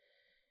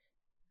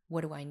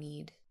 What do I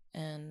need?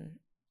 And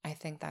I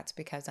think that's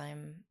because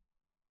I'm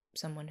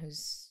someone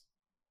who's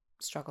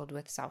struggled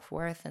with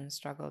self-worth and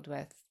struggled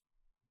with,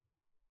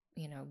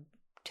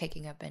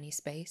 taking up any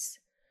space.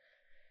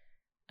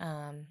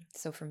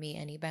 So for me,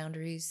 any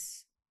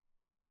boundaries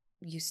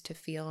used to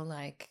feel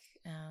like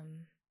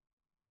an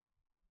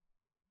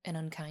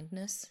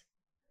unkindness.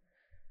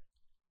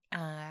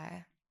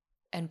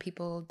 And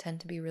people tend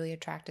to be really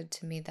attracted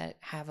to me that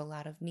have a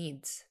lot of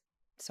needs.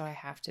 So I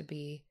have to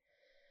be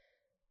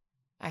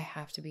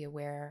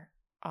aware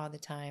all the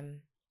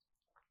time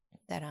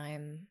that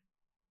I'm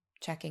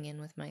checking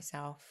in with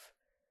myself,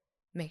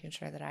 making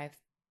sure that I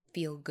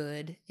feel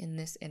good in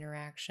this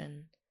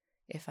interaction.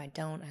 If I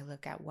don't, I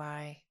look at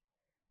why.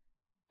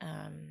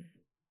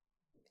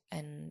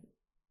 And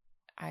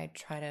I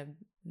try to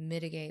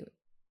mitigate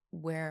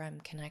where I'm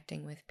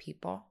connecting with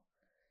people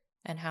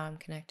and how I'm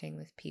connecting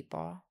with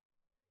people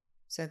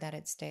so that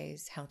it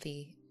stays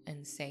healthy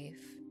and safe.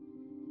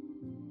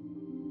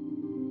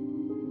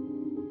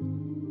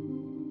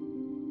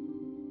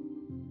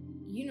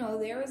 You know,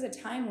 there was a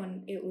time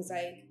when it was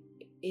like,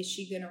 is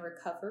she going to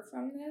recover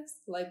from this?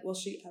 Like, will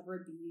she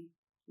ever be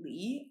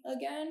Lee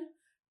again?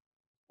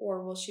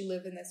 Or will she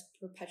live in this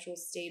perpetual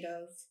state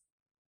of,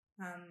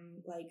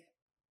 like,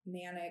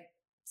 manic,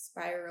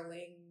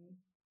 spiraling,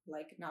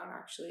 like, not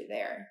actually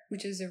there?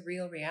 Which is a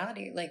real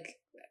reality. Like,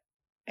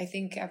 I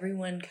think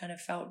everyone kind of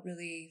felt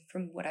really,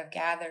 from what I've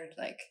gathered,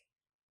 like,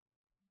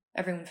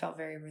 everyone felt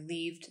very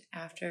relieved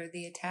after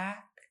the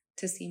attack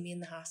to see me in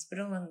the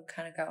hospital and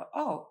kind of go,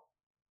 oh,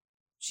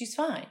 she's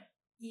fine.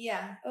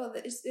 Yeah. Oh,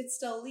 it's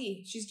still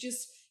Lee.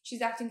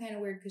 She's acting kind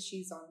of weird because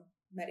she's on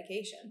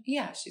medication.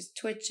 Yeah, she's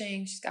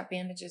twitching. She's got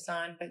bandages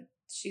on, but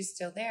she's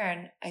still there.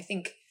 And I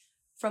think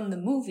from the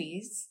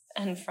movies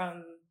and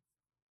from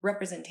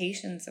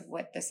representations of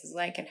what this is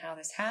like and how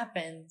this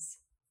happens,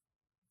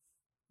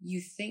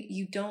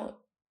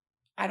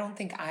 I don't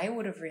think I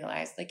would have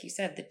realized, like you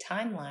said, the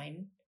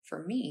timeline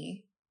for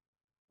me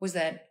was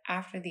that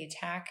after the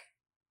attack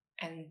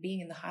and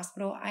being in the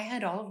hospital, I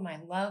had all of my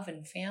love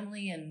and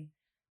family and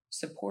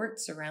support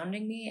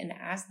surrounding me. And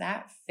as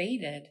that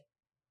faded,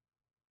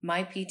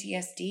 my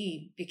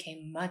PTSD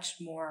became much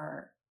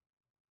more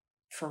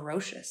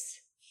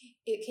ferocious.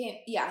 It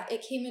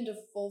came into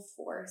full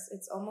force.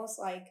 It's almost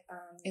like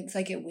it's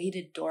like it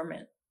waited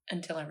dormant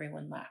until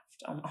everyone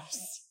left,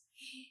 almost.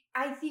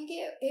 I think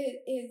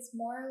it's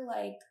more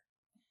like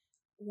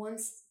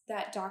once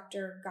that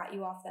doctor got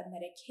you off that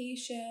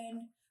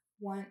medication,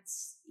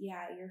 once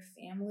your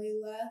family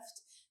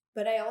left.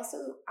 But I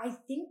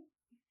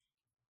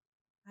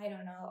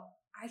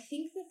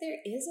think that there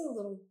is a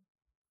little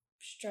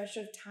stretch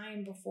of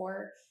time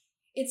before,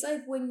 it's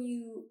like when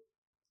the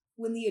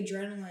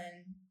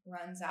adrenaline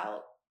runs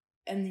out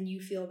and then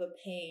you feel the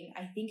pain.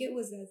 I think it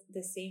was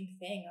the same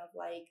thing of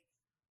like,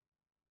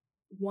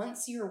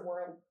 once your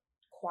world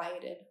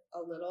quieted a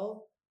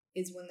little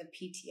is when the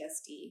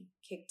PTSD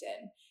kicked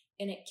in,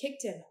 and it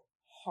kicked in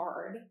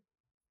hard,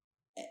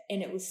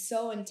 and it was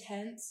so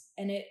intense,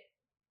 and it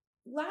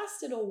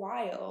lasted a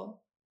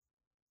while.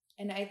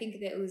 And I think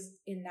that it was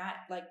in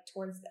that, like,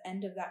 towards the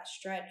end of that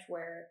stretch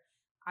where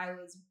I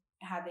was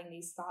having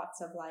these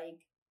thoughts of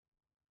like,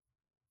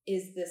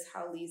 is this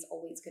how Lee's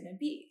always going to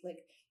be?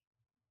 Like,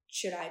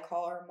 should I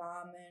call her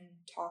mom and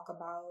talk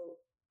about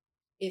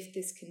if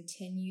this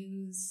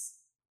continues?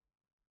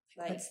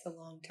 Like, what's the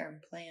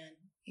long-term plan?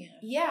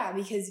 Yeah,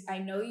 because I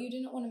know you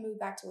didn't want to move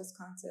back to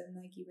Wisconsin.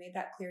 Like, you made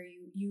that clear.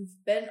 You've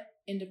been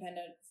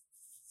independent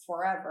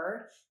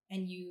forever,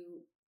 and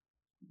you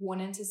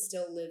wanted to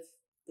still live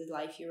the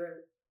life you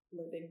were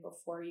living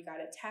before you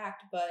got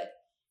attacked, but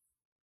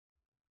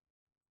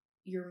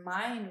your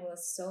mind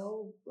was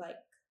so like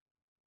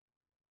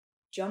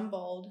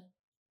jumbled,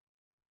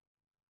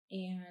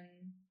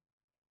 and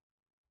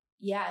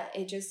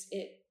it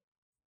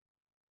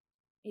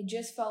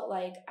just felt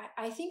like,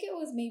 I think it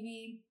was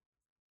maybe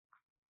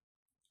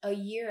a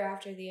year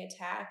after the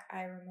attack,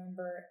 I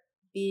remember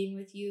being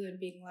with you and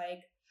being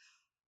like,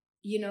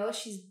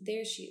 she's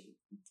there,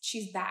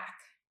 she's back.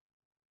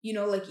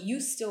 Like,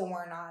 you still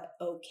were not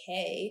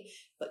okay,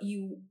 but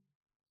you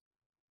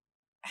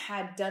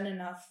had done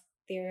enough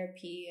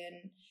therapy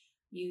and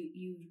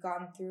you've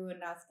gone through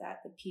enough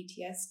that the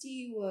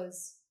PTSD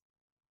was,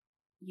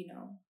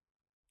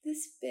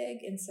 this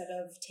big instead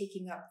of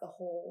taking up the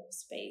whole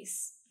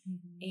space.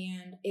 Mm-hmm.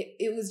 And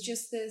it was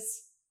just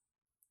this,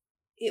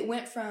 it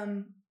went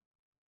from,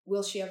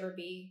 will she ever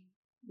be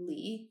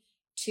Lee,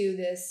 to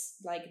this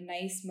like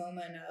nice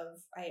moment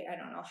of, I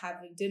don't know,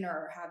 having dinner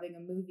or having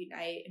a movie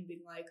night and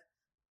being like,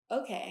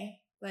 okay,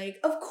 like,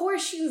 of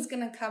course she was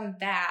gonna come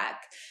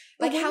back.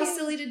 Like, how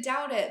silly to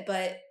doubt it.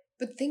 But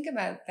think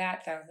about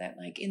that though, that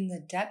like in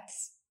the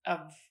depths of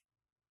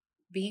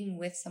being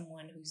with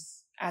someone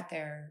who's at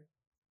their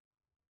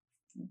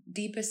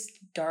deepest,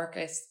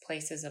 darkest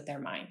places of their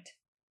mind,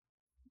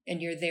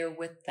 and you're there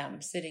with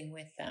them, sitting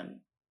with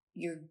them,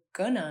 you're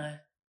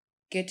gonna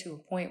get to a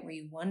point where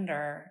you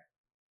wonder,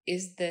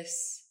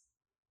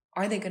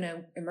 are they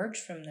gonna emerge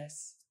from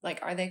this? Like,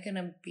 are they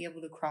gonna be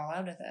able to crawl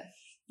out of this?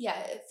 Yeah,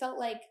 it felt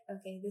like,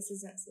 okay, this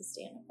isn't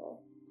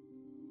sustainable.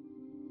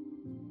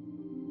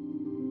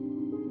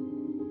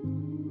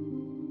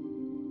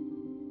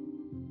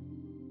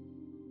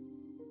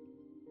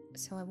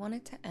 So I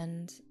wanted to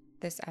end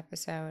this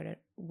episode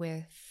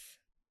with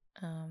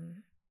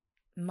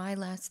my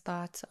last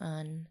thoughts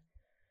on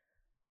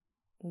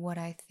what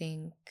I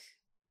think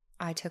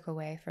I took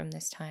away from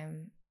this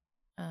time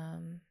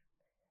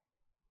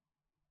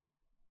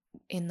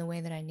in the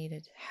way that I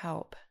needed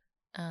help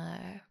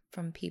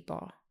from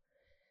people.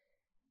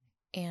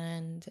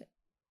 And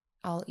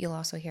you'll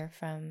also hear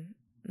from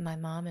my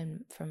mom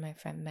and from my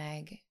friend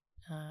Meg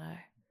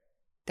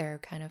their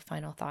kind of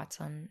final thoughts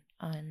on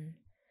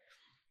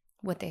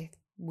what they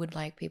would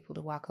like people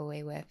to walk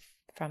away with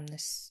from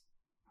this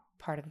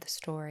part of the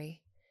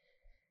story.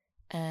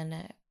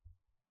 And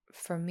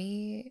for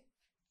me,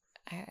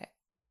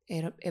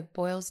 it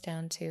boils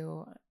down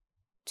to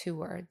two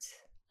words: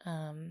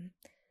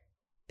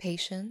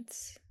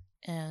 patience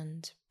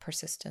and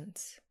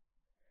persistence.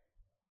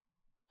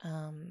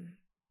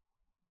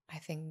 I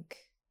think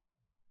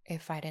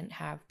if I didn't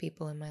have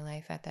people in my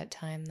life at that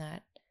time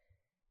that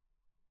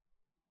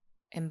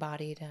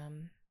embodied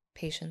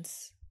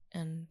patience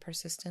and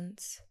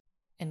persistence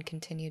and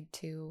continued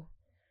to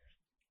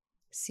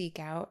seek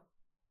out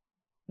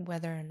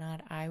whether or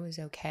not I was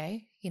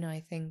okay,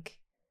 I think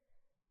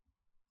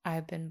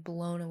I've been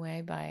blown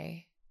away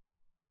by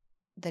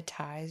the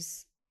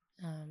ties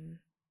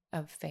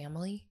of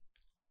family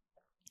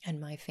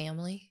and my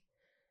family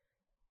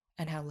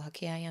and how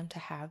lucky I am to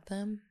have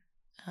them.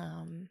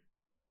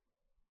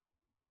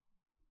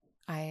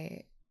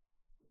 I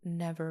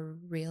never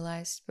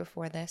realized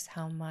before this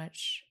how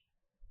much,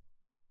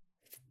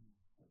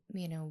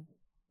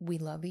 we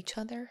love each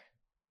other.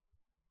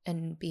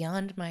 And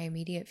beyond my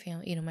immediate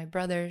family, my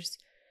brothers,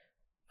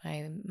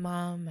 my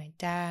mom, my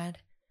dad,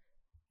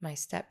 my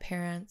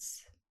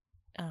step-parents,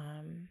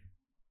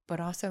 but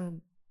also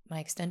my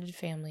extended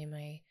family,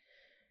 my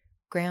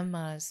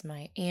grandmas,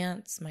 my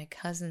aunts, my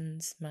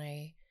cousins,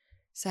 my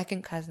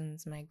second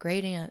cousins, my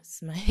great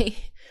aunts, my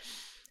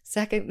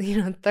second,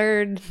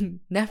 third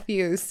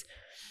nephews.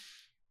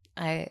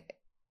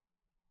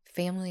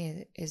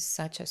 Family is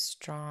such a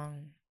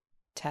strong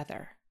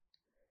tether.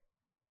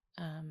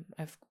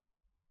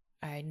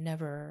 I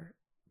never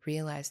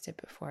realized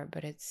it before,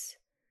 but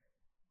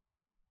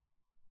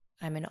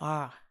I'm in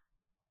awe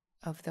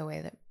of the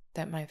way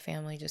that my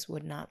family just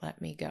would not let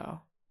me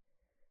go.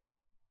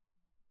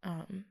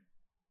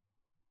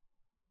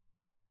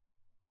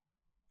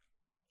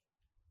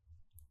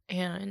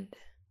 And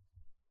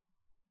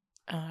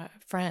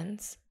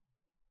friends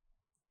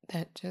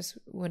that just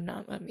would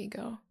not let me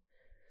go.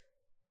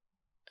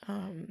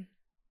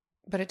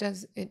 But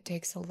it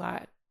takes a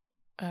lot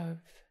of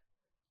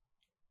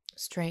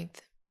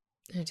strength,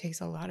 and it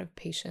takes a lot of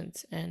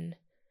patience, and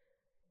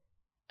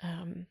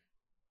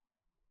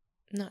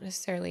not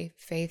necessarily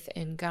faith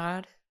in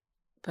God,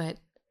 but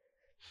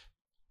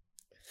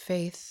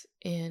faith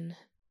in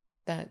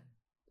that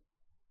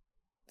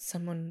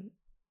someone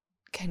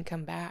can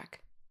come back.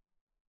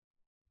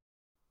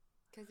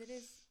 Because it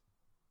is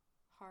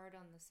hard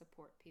on the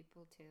support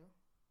people too,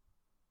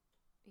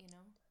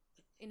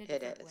 in a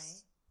different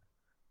way,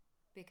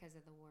 because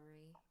of the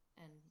worry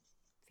and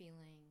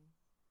feeling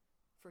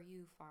for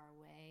you far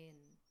away and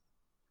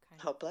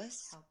kind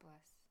helpless. of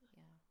helpless,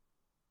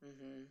 yeah.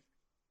 Mm-hmm.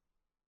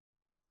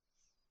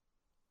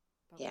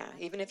 Yeah,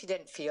 even if you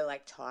didn't feel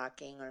like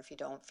talking, or if you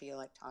don't feel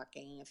like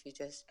talking, if you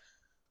just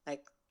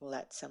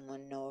let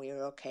someone know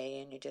you're okay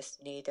and you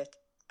just need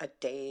a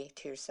day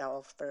to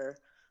yourself, or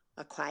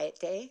a quiet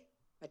day,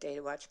 a day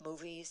to watch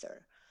movies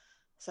or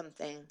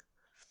something.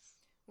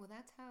 Well,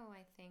 that's how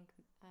I think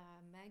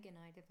Meg and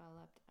I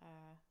developed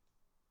a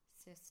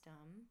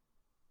system,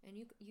 and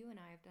you and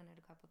I have done it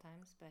a couple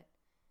times, but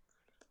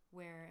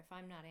where if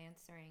I'm not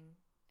answering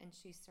and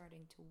she's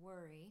starting to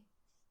worry,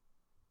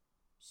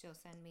 she'll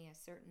send me a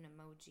certain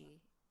emoji,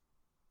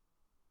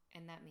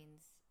 and that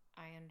means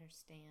I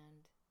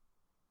understand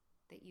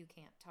that you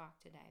can't talk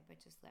today, but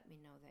just let me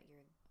know that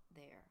you're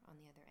there on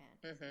the other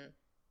end. Mm-hmm.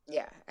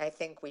 Yeah, I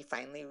think we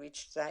finally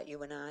reached that,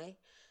 you and I,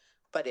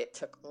 but it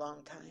took a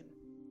long time.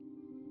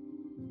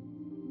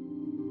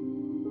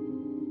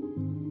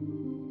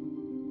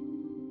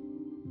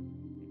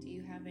 Do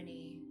you have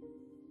any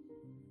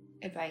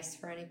advice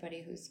for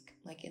anybody who's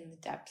in the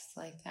depths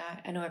like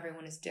that? I know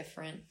everyone is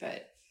different,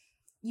 but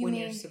when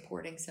you're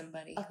supporting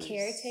somebody, a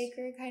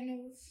caretaker kind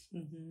of.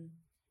 Mm-hmm.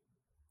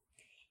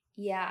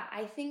 Yeah,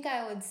 I think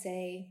I would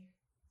say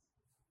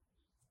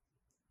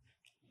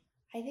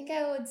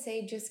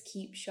just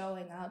keep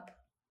showing up.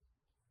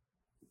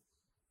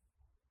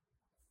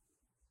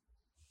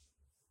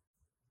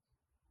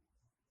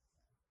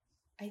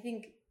 I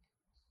think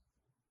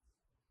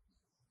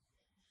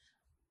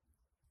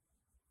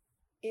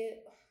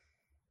it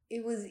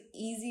was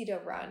easy to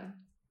run.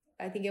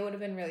 I think it would have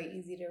been really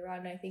easy to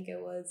run. I think it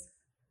was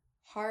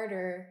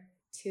harder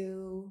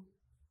to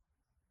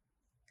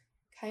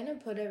kind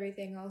of put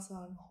everything else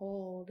on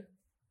hold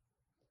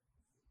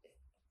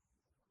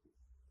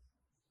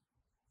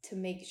to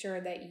make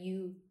sure that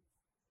you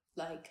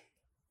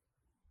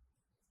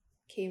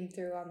came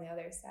through on the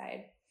other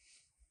side.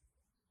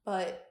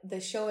 But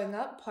the showing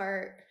up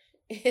part,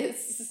 it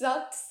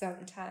sucked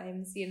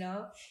sometimes,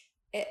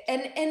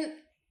 and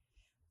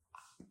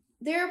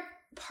there are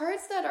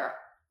parts that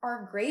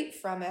are great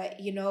from it.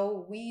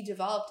 We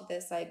developed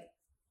this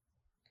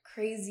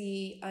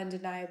crazy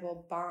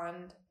undeniable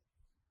bond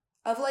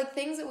of like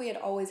things that we had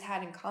always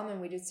had in common.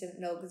 We just didn't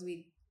know because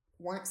we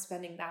weren't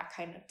spending that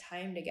kind of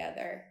time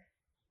together.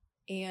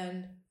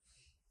 And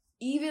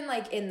even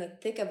like in the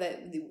thick of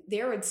it,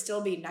 there would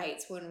still be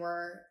nights when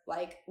we're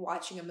like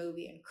watching a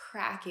movie and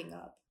cracking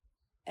up.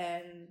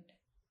 And,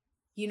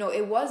 you know,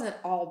 it wasn't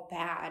all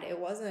bad. It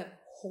wasn't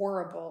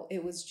horrible.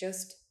 It was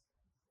just,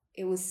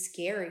 it was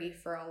scary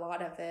for a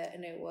lot of it.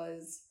 And it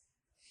was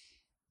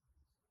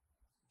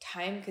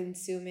time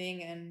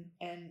consuming,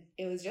 and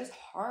it was just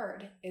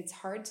hard. It's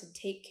hard to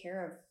take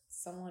care of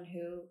someone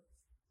who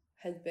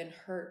has been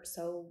hurt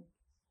so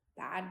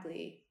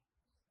badly.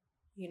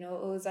 You know,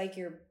 it was like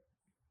your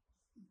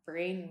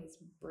brain was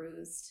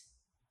bruised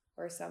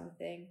or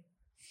something.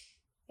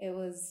 It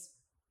was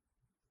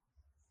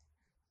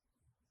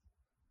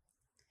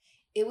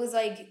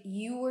like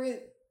you were,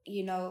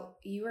 you know,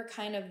 you were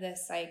kind of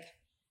this like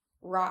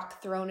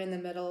rock thrown in the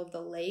middle of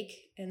the lake,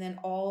 and then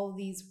all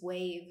these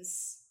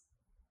waves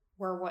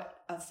were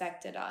what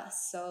affected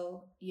us.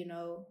 So, you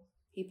know,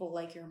 people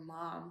like your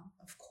mom,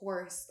 of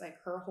course, like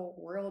her whole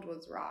world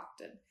was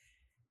rocked, and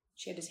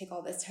she had to take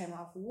all this time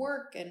off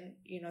work, and,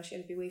 you know, she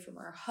had to be away from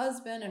her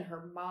husband and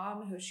her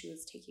mom who she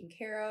was taking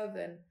care of.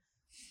 And,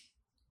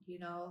 you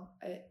know,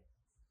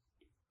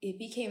 it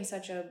became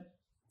such a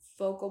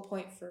focal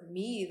point for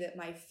me that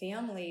my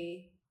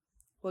family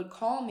would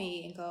call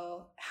me and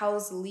go,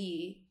 "How's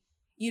Lee?"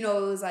 You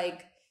know, it was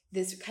like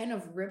this kind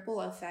of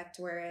ripple effect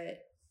where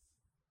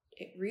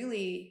it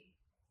really,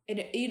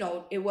 you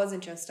know, it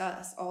wasn't just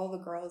us, all the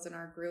girls in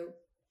our group.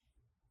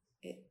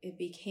 It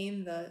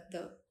became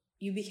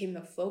you became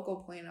the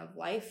focal point of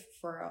life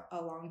for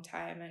a long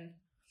time. And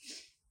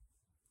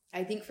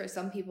I think for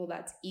some people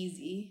that's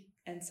easy,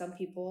 and some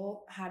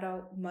people had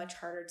a much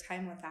harder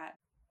time with that.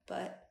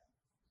 But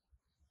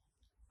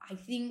I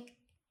think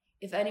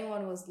if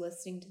anyone was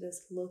listening to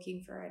this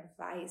looking for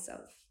advice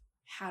of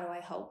how do I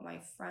help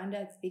my friend,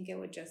 I think it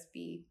would just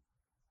be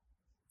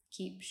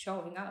keep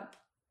showing up.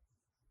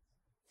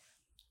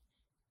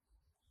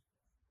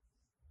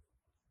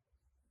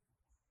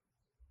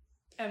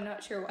 I'm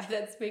not sure why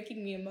that's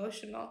making me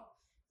emotional.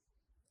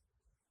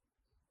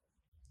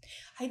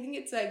 I think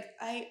it's like,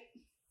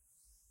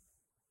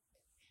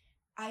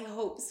 I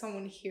hope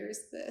someone hears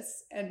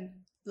this and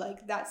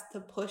like that's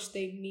the push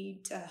they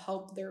need to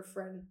help their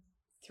friend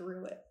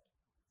through it.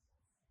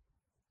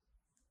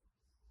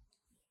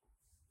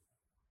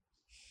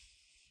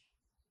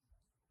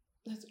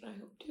 That's what I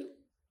hope too.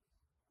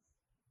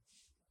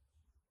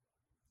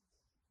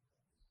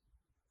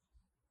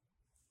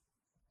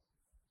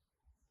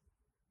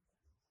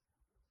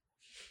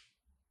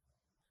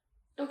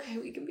 Okay,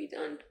 we can be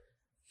done.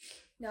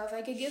 Now, if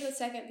I could give a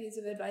second piece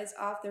of advice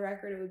off the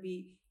record, it would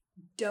be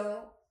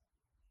don't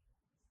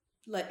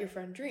let your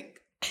friend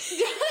drink.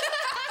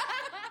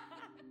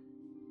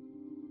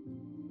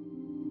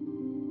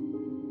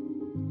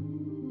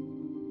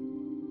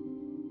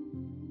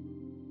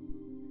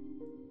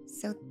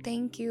 So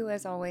thank you,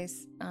 as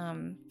always,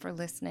 for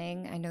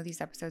listening. I know these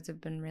episodes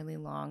have been really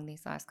long,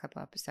 these last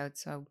couple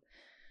episodes, so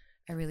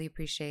I really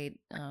appreciate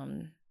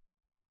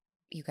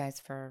you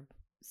guys for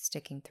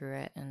sticking through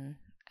it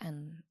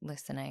and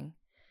listening.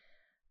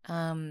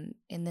 In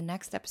the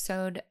next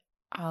episode,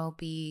 I'll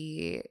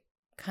be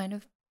kind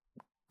of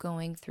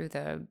going through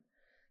the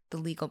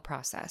legal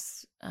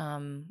process,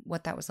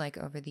 what that was like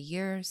over the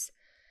years,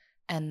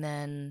 and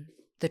then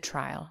the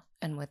trial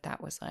and what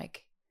that was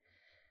like.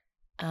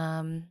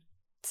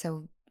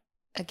 So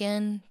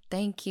again,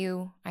 thank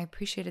you. I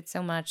appreciate it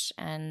so much,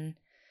 and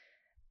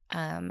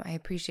I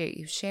appreciate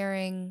you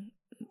sharing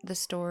the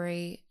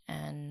story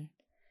and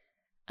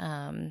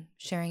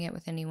sharing it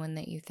with anyone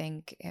that you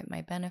think it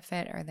might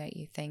benefit or that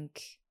you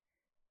think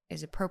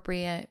is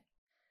appropriate.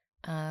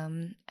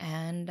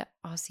 And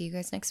I'll see you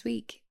guys next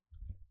week.